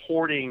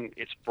supporting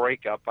its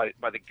breakup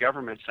by the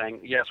government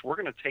saying, yes, we're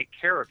going to take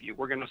care of you.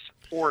 We're going to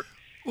support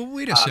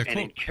wait a second. and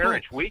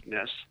encourage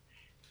weakness.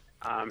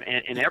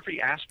 And in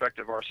every aspect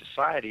of our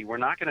society, we're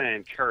not going to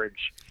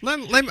encourage. All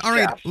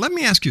right, let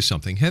me ask you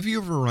something. Have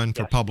you ever run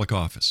for public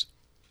office?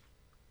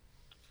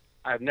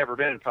 I've never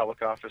been in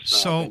public office.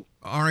 So,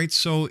 all right,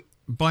 so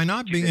by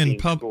not being in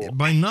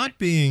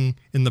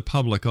the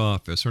public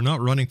office or not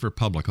running for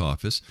public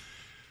office,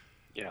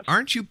 yes,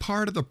 aren't you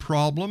part of the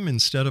problem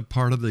instead of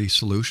part of the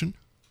solution?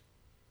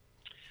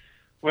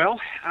 Well,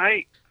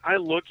 I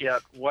look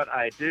at what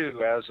I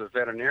do as a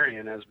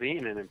veterinarian as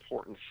being an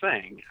important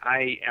thing.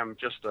 I am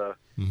just a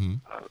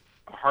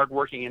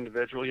hardworking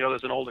individual.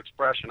 There's an old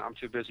expression, I'm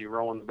too busy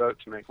rowing the boat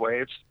to make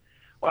waves.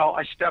 Well,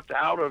 I stepped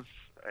out of,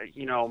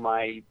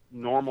 my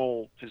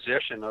normal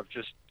position of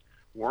just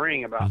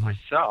worrying about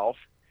myself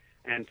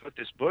and put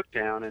this book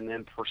down and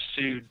then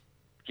pursued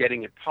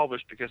getting it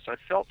published because I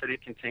felt that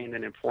it contained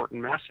an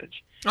important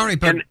message. All right,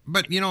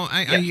 but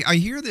I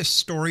hear this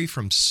story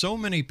from so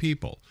many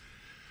people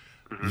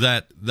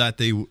that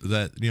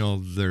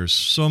there's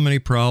so many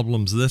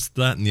problems, this,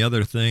 that, and the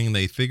other thing.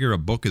 They figure a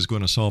book is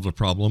going to solve the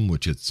problem,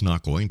 which it's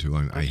not going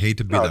to. I hate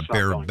to be the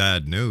bearer of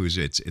bad news.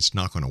 It's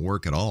not going to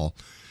work at all.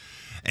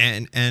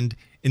 And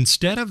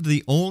instead of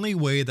the only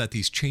way that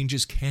these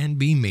changes can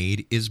be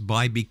made is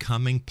by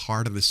becoming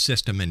part of the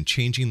system and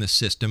changing the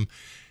system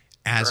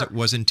as it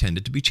was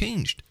intended to be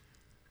changed.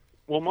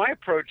 Well, my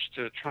approach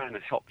to trying to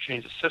help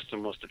change the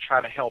system was to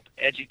try to help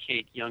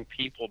educate young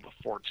people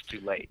before it's too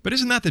late. But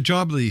isn't that the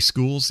job of the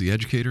schools, the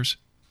educators?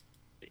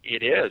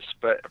 It is,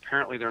 but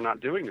apparently they're not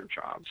doing their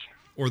jobs.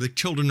 Or the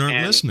children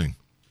aren't listening.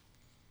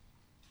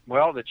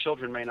 Well, the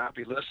children may not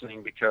be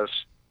listening because...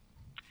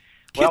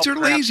 Kids are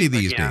lazy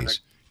these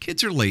days.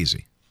 Kids are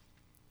lazy.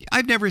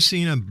 I've never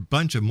seen a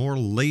bunch of more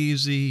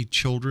lazy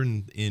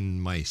children in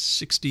my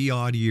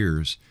 60-odd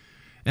years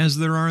as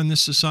there are in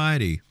this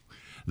society.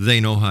 They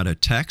know how to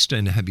text,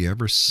 and have you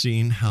ever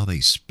seen how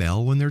they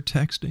spell when they're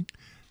texting?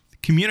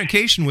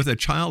 Communication with a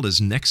child is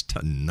next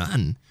to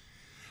none.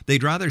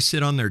 They'd rather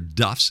sit on their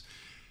duffs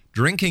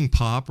drinking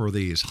pop or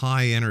these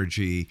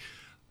high-energy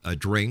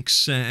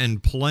drinks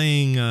and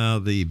playing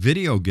the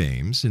video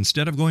games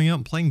instead of going out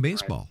and playing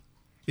baseball.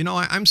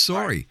 Right. I'm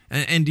sorry.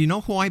 Right. And do you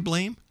know who I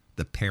blame?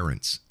 The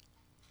parents.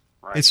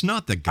 Right. It's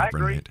not the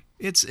government.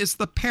 It's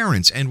the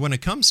parents. And when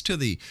it comes to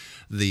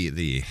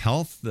the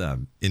health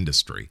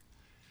industry,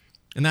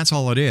 and that's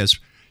all it is,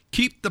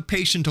 keep the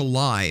patient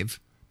alive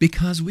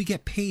because we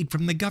get paid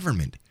from the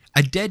government.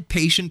 A dead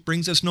patient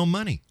brings us no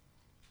money.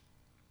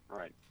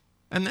 Right.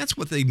 And that's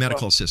what the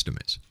medical system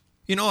is.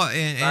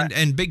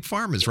 And Big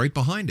Pharma is right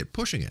behind it,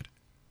 pushing it.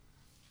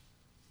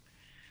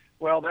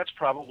 Well, that's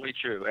probably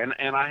true, and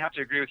I have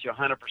to agree with you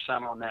 100%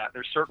 on that.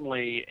 There's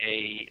certainly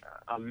a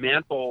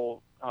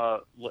mental,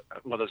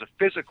 there's a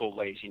physical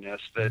laziness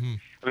that.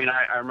 I mean,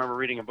 I remember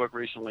reading a book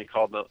recently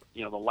called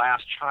the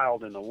Last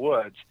Child in the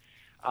Woods,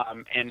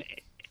 and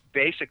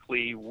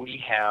basically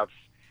we have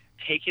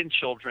taken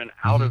children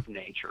out of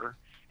nature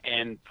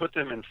and put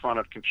them in front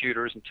of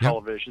computers and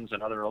televisions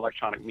and other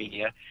electronic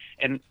media,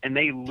 and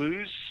they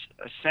lose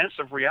a sense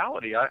of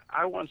reality.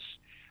 I once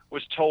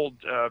was told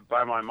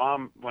by my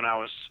mom when I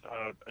was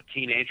a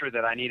teenager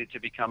that I needed to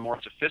become more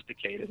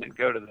sophisticated and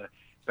go to the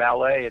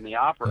ballet and the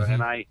opera,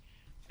 and I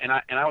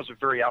was a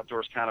very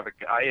outdoors kind of a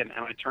guy, and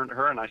I turned to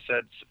her and I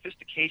said,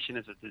 sophistication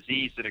is a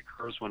disease that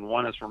occurs when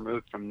one is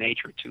removed from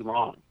nature too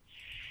long.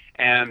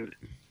 And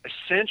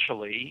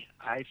essentially,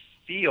 I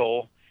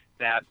feel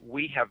that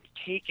we have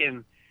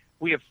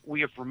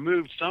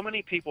removed so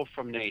many people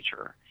from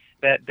nature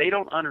that they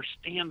don't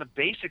understand the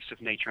basics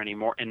of nature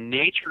anymore, and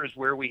nature is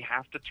where we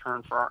have to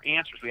turn for our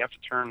answers. We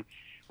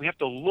have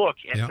to look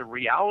at the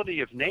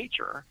reality of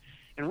nature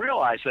and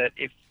realize that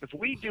if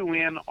we do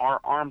in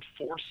our armed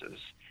forces,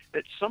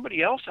 that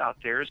somebody else out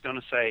there is going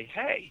to say,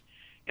 hey,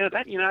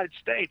 that United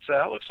States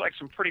looks like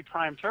some pretty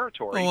prime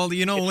territory. Well,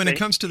 when it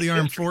comes to the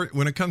armed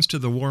when it comes to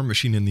the war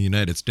machine in the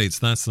United States,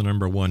 that's the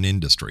number one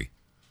industry.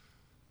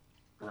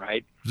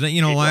 Right.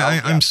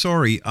 I'm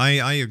sorry.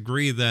 I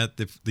agree that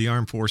the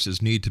armed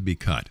forces need to be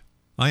cut.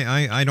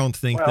 I don't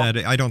think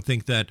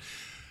that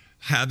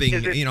having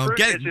is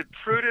it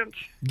prudent?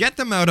 Get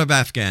them out of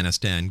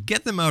Afghanistan.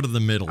 Get them out of the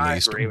Middle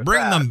East.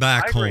 Bring them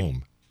back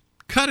home.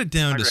 Cut it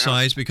down to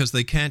size because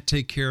they can't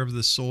take care of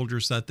the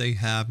soldiers that they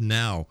have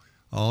now.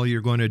 All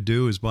you're going to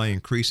do is by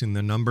increasing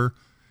the number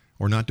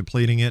or not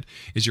depleting it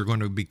is you're going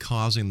to be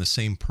causing the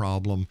same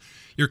problem.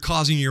 You're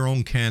causing your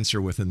own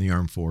cancer within the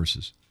armed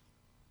forces.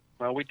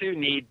 Well, we do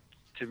need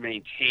to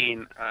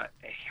maintain a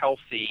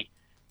healthy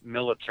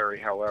military,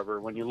 however.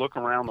 When you look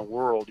around the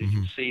world, you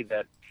can see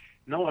that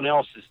no one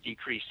else is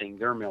decreasing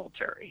their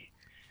military.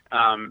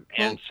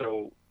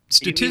 So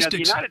statistics.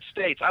 The United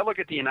States, I look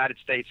at the United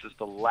States as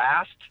the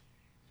last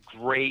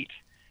great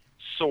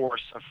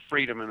source of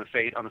freedom on the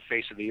face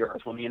of the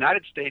earth. When the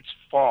United States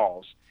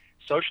falls,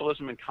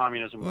 socialism and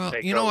communism will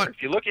take over. What?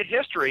 If you look at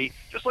history,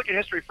 just look at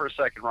history for a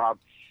second, Rob.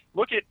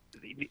 Look at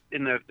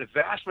the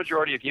vast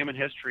majority of human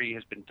history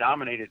has been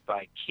dominated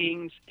by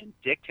kings and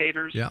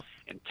dictators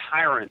and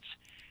tyrants,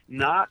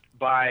 not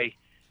by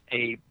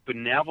a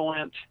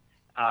benevolent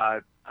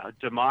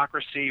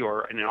democracy,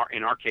 or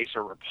in our case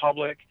a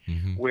republic,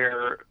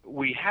 where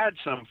we had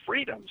some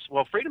freedoms.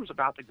 Well, freedom's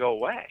about to go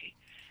away.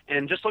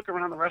 And just look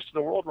around the rest of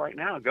the world right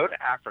now. Go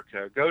to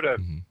Africa. Go to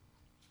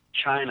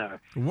China.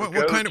 What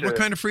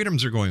kind of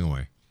freedoms are going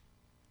away?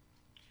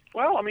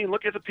 Well, I mean,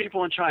 look at the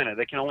people in China.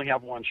 They can only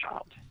have one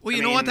child. Well,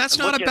 you know what? That's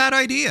not a bad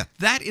idea.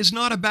 That is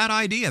not a bad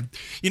idea.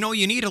 You know,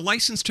 you need a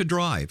license to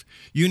drive.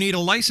 You need a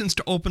license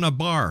to open a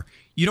bar.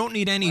 You don't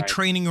need any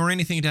training or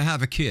anything to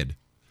have a kid.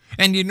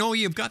 And you know,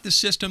 you've got the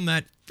system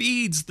that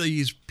feeds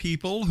these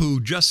people who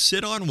just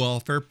sit on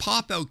welfare,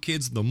 pop out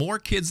kids. The more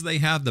kids they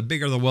have, the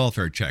bigger the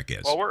welfare check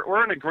is. Well,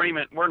 we're in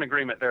agreement. We're in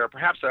agreement there.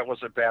 Perhaps that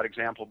was a bad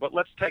example, but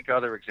let's take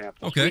other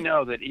examples. Okay. We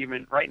know that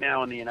even right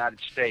now in the United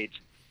States,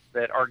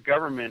 that our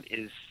government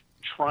is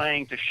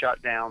trying to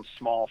shut down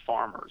small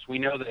farmers. We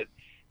know that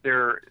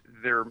they're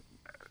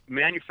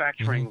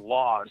manufacturing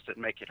laws that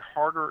make it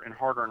harder and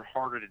harder and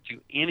harder to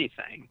do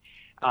anything,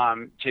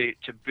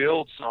 to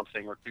build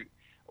something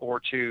or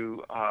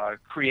to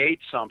create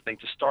something,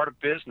 to start a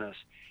business.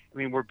 I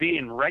mean, we're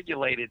being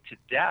regulated to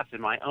death.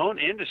 In my own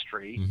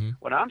industry,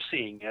 what I'm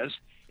seeing is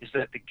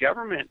that the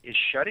government is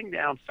shutting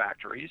down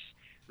factories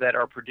that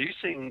are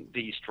producing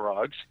these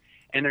drugs,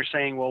 and they're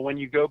saying, well, when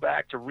you go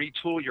back to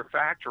retool your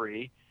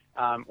factory,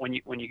 when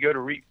you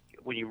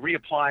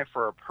reapply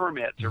for a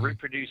permit to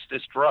reproduce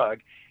this drug,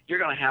 you're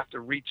going to have to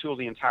retool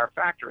the entire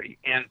factory.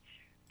 And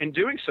in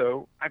doing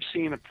so, I've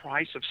seen the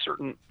price of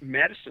certain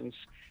medicines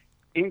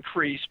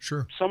increase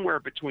somewhere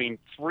between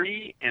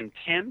 3 and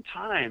 10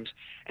 times.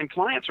 And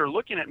clients are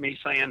looking at me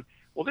saying,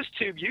 well, this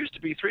tube used to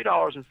be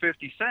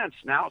 $3.50.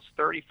 Now it's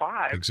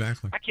 $35.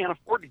 Exactly. I can't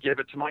afford to give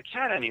it to my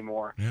cat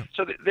anymore. Yeah.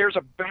 So there's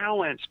a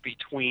balance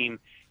between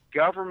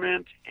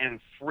government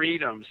and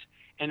freedoms.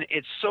 And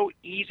it's so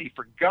easy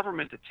for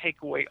government to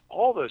take away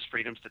all those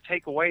freedoms, to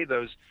take away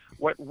those,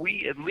 what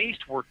we at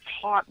least were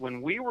taught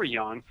when we were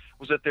young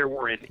was that there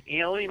were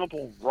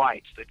inalienable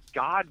rights that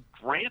God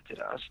granted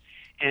us,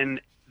 and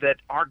that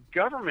our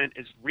government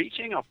is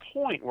reaching a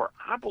point where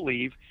I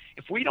believe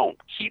if we don't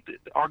keep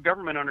our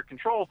government under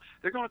control,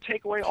 they're going to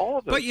take away all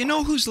of those. But you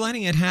know who's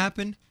letting it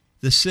happen?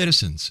 The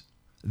citizens.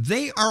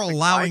 They are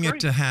allowing it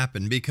to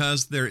happen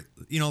because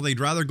they'd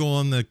rather go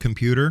on the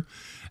computer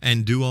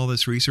and do all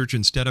this research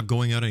instead of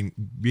going out and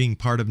being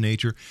part of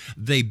nature.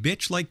 They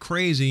bitch like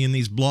crazy in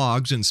these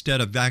blogs instead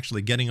of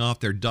actually getting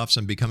off their duffs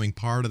and becoming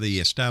part of the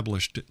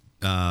established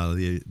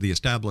the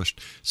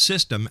established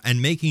system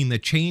and making the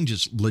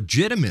changes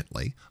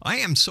legitimately. I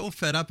am so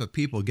fed up of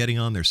people getting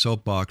on their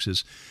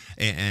soapboxes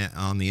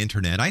on the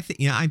internet.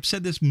 I've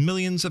said this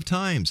millions of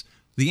times.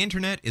 The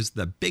internet is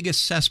the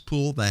biggest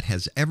cesspool that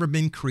has ever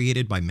been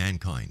created by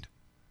mankind.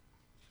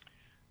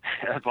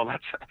 Well,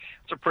 that's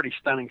a pretty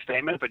stunning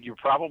statement, but you're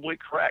probably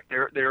correct.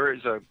 There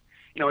is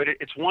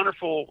it's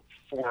wonderful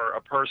for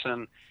a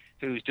person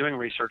who's doing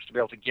research to be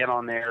able to get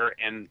on there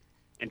and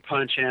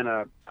punch in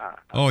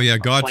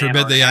God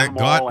forbid they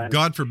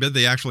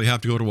actually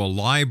have to go to a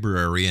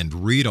library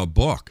and read a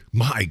book.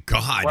 My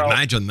God,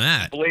 imagine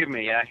that. Believe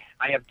me, I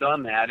have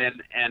done that,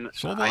 and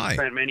so I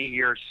spent many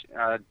years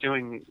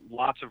doing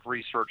lots of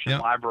research in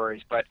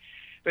libraries. But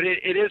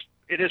it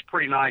is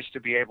pretty nice to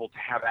be able to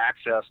have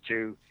access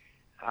to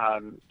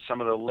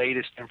some of the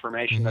latest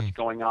information that's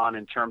going on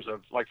in terms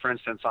of, like, for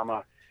instance, I'm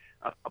a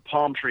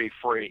palm tree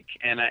freak,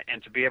 and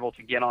to be able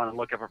to get on and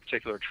look up a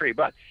particular tree.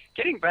 But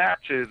getting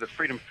back to the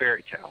Freedom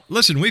Fairy Tale.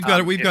 Listen, we've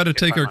got to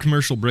take our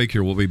commercial break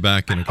here. We'll be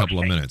back in a couple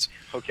of minutes.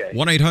 Okay.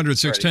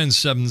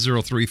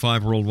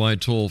 1-800-610-7035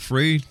 worldwide toll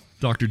free.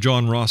 Dr.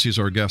 John Rossi is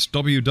our guest.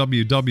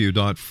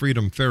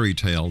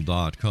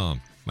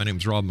 www.freedomfairytale.com. My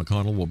name's Rob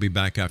McConnell. We'll be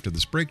back after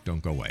this break.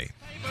 Don't go away.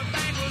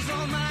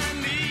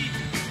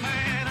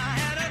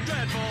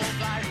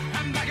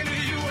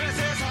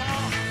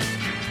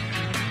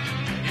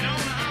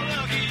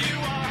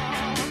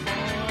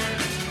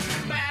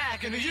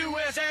 In the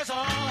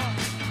USSR.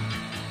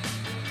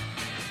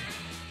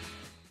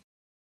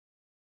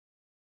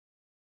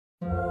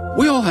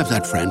 We all have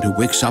that friend who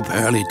wakes up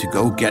early to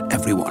go get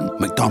everyone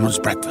McDonald's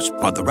breakfast,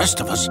 while the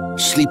rest of us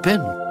sleep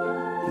in.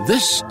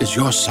 This is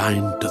your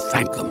sign to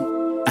thank them.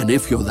 And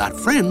if you're that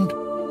friend,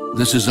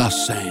 this is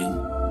us saying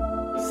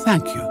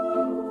thank you.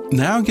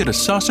 Now get a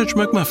sausage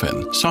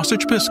McMuffin,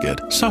 sausage biscuit,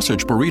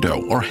 sausage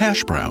burrito, or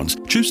hash browns.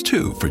 Choose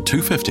 2 for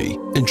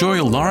 $2.50. Enjoy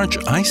a large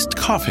iced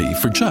coffee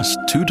for just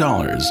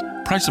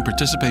 $2. Price and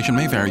participation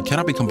may vary.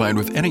 Cannot be combined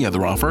with any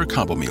other offer or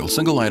combo meal.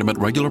 Single item at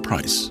regular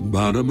price.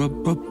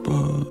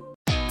 Ba-da-ba-ba-ba.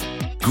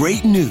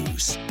 Great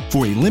news.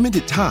 For a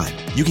limited time,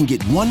 you can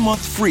get 1 month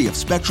free of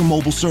Spectrum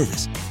Mobile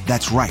service.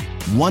 That's right,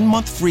 1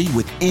 month free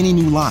with any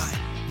new line.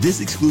 This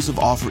exclusive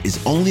offer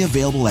is only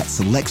available at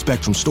select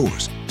Spectrum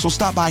stores, so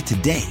stop by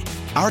today.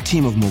 Our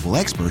team of mobile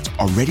experts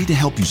are ready to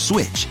help you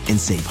switch and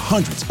save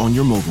hundreds on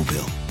your mobile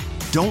bill.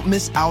 Don't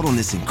miss out on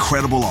this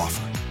incredible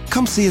offer.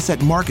 Come see us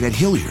at Market at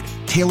Hilliard,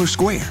 Taylor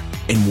Square,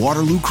 and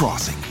Waterloo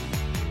Crossing.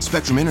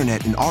 Spectrum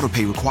Internet and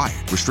autopay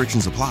required.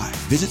 Restrictions apply.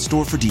 Visit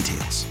store for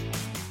details.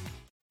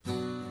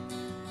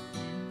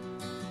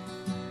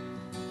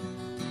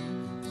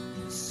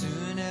 As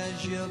soon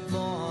as you're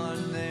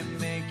born, they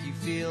make you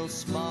feel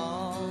small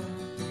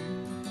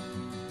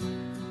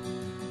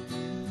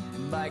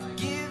by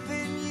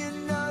giving you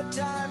no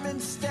time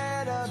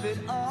instead of it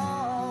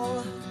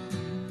all.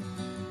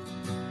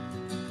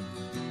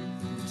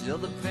 Till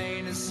the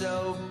pain is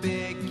so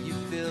big you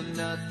feel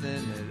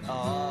nothing at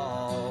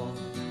all.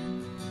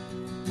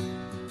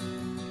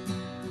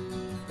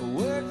 A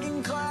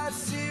working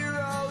class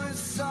hero is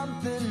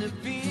something to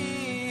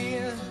be.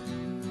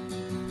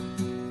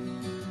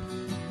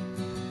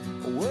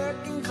 A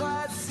working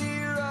class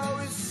hero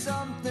is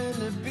something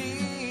to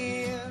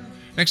be.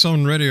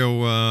 X-Zone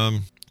Radio,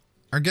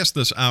 our guest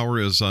this hour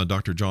is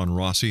Dr. John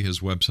Rossi. His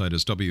website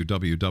is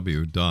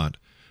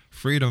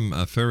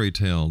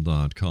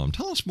www.freedomfairytale.com.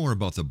 Tell us more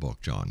about the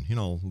book, John. You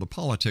know, the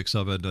politics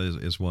of it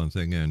is one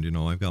thing, and, you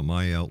know, I've got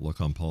my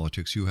outlook on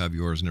politics. You have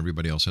yours, and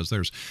everybody else has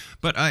theirs.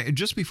 But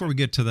just before we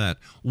get to that,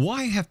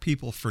 why have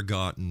people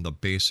forgotten the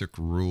basic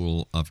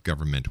rule of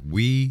government?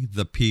 We,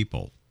 the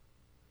people,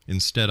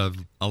 instead of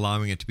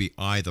allowing it to be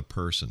I, the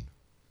person.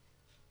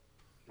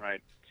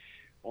 Right.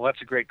 Well,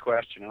 that's a great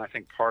question, and I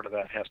think part of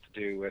that has to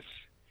do with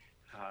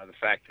the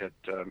fact that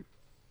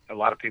a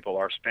lot of people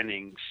are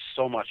spending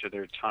so much of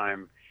their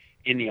time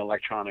in the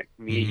electronic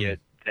media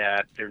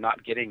that they're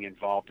not getting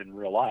involved in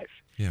real life.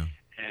 Yeah.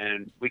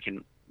 And we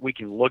can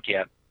look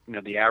at, you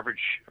know, the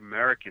average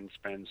American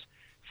spends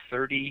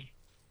probably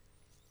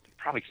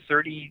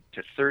 30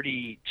 to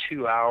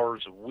 32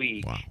 hours a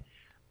week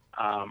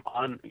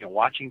on, you know,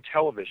 watching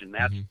television.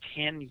 That's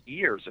 10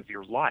 years of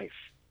your life.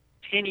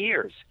 10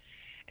 years.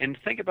 And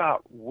think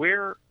about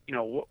where, you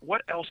know,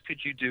 what else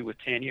could you do with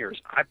 10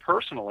 years? I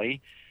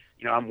personally,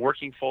 you know, I'm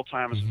working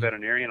full-time as a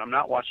veterinarian. I'm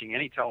not watching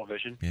any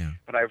television,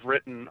 but I've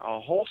written a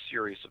whole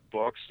series of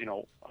books, you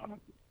know,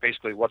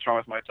 basically what's wrong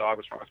with my dog,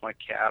 what's wrong with my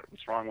cat,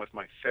 what's wrong with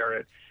my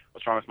ferret,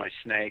 what's wrong with my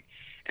snake.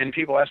 And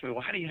people ask me, well,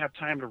 how do you have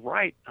time to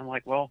write? I'm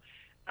like, well,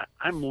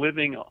 I'm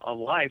living a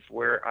life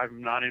where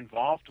I'm not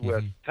involved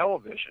with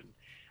television.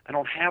 I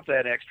don't have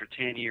that extra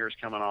 10 years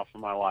coming off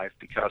of my life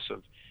because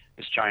of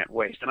this giant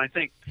waste. And I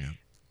think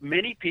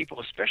many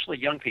people, especially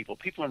young people,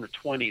 people in their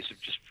 20s,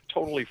 have just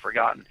totally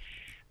forgotten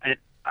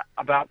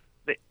about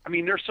I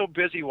mean, they're so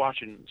busy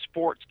watching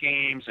sports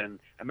games and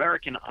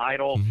American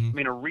Idol. I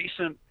mean,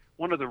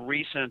 one of the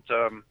recent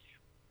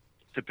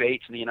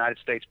debates in the United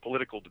States,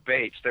 political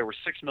debates, there were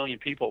 6 million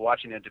people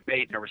watching the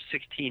debate, and there were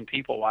 6 million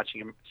people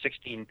watching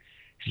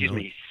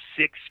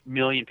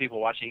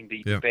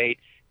the debate,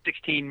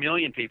 16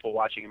 million people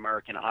watching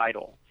American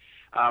Idol.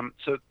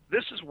 So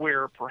this is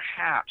where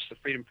perhaps the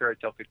Freedom Fairy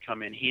Tale could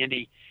come in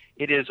handy.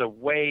 It is a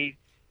way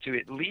to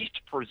at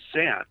least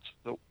present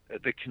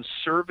the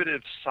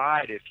conservative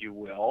side, if you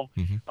will,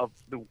 of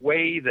the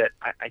way that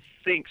I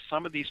think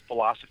some of these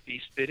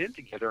philosophies fit in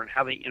together and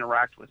how they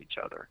interact with each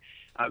other.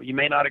 You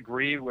may not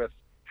agree with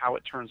how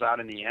it turns out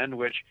in the end,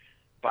 which,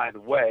 by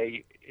the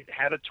way, it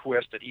had a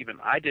twist that even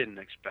I didn't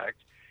expect,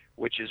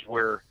 which is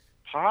where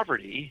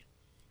poverty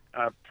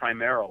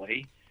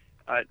primarily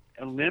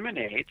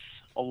eliminates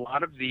a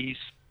lot of these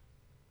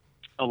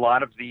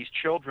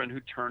children who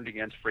turned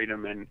against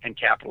freedom and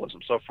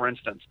capitalism. So, for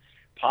instance,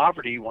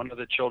 poverty, one of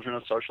the children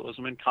of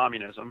socialism and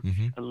communism,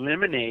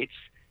 eliminates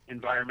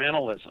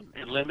environmentalism,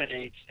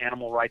 eliminates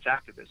animal rights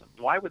activism.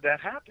 Why would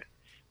that happen?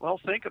 Well,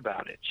 think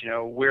about it. You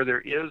know, where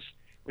the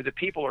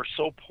people are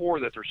so poor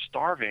that they're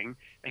starving,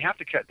 they have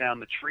to cut down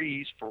the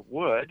trees for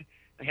wood.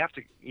 They have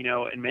to, you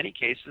know, in many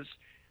cases,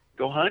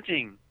 go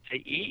hunting to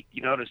eat,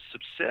 you know, to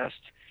subsist.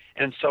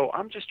 And so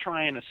I'm just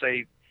trying to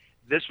say,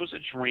 this was a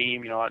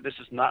dream. You know, this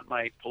is not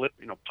my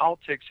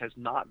politics has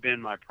not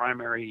been my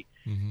primary,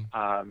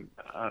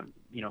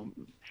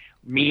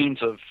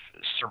 means of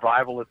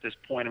survival at this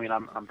point. I mean,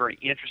 I'm very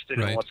interested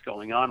in what's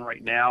going on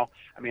right now.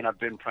 I mean, I've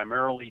been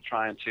primarily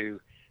trying to,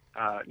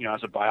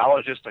 as a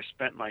biologist, I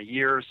spent my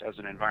years as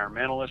an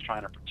environmentalist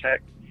trying to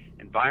protect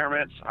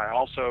environments. I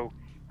also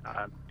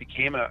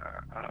became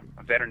a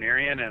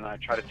veterinarian, and I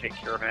try to take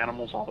care of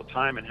animals all the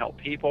time and help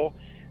people.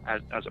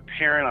 As a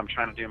parent, I'm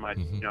trying to do my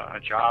a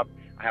job.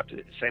 I have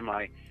to say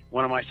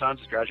one of my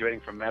sons is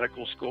graduating from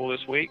medical school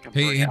this week.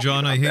 Hey,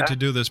 John, I hate to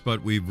do this,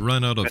 but we've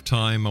run out of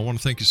time. I want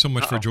to thank you so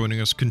much for joining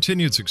us.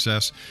 Continued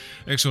success.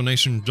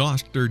 X-Zone,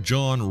 Dr.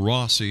 John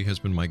Rossi has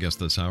been my guest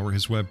this hour.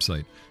 His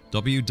website,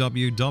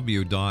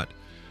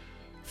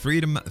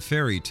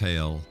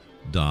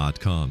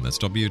 www.freedomfairytale.com. That's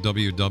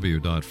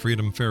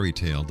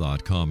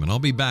www.freedomfairytale.com. And I'll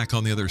be back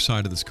on the other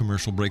side of this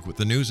commercial break with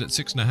the news at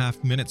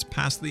 6.5 minutes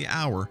past the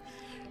hour,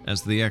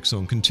 as the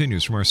X-Zone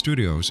continues from our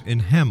studios in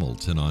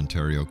Hamilton,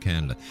 Ontario,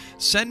 Canada.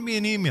 Send me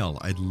an email.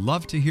 I'd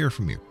love to hear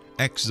from you.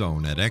 X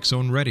Zone at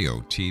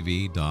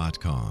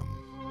xzoneradiotv.com.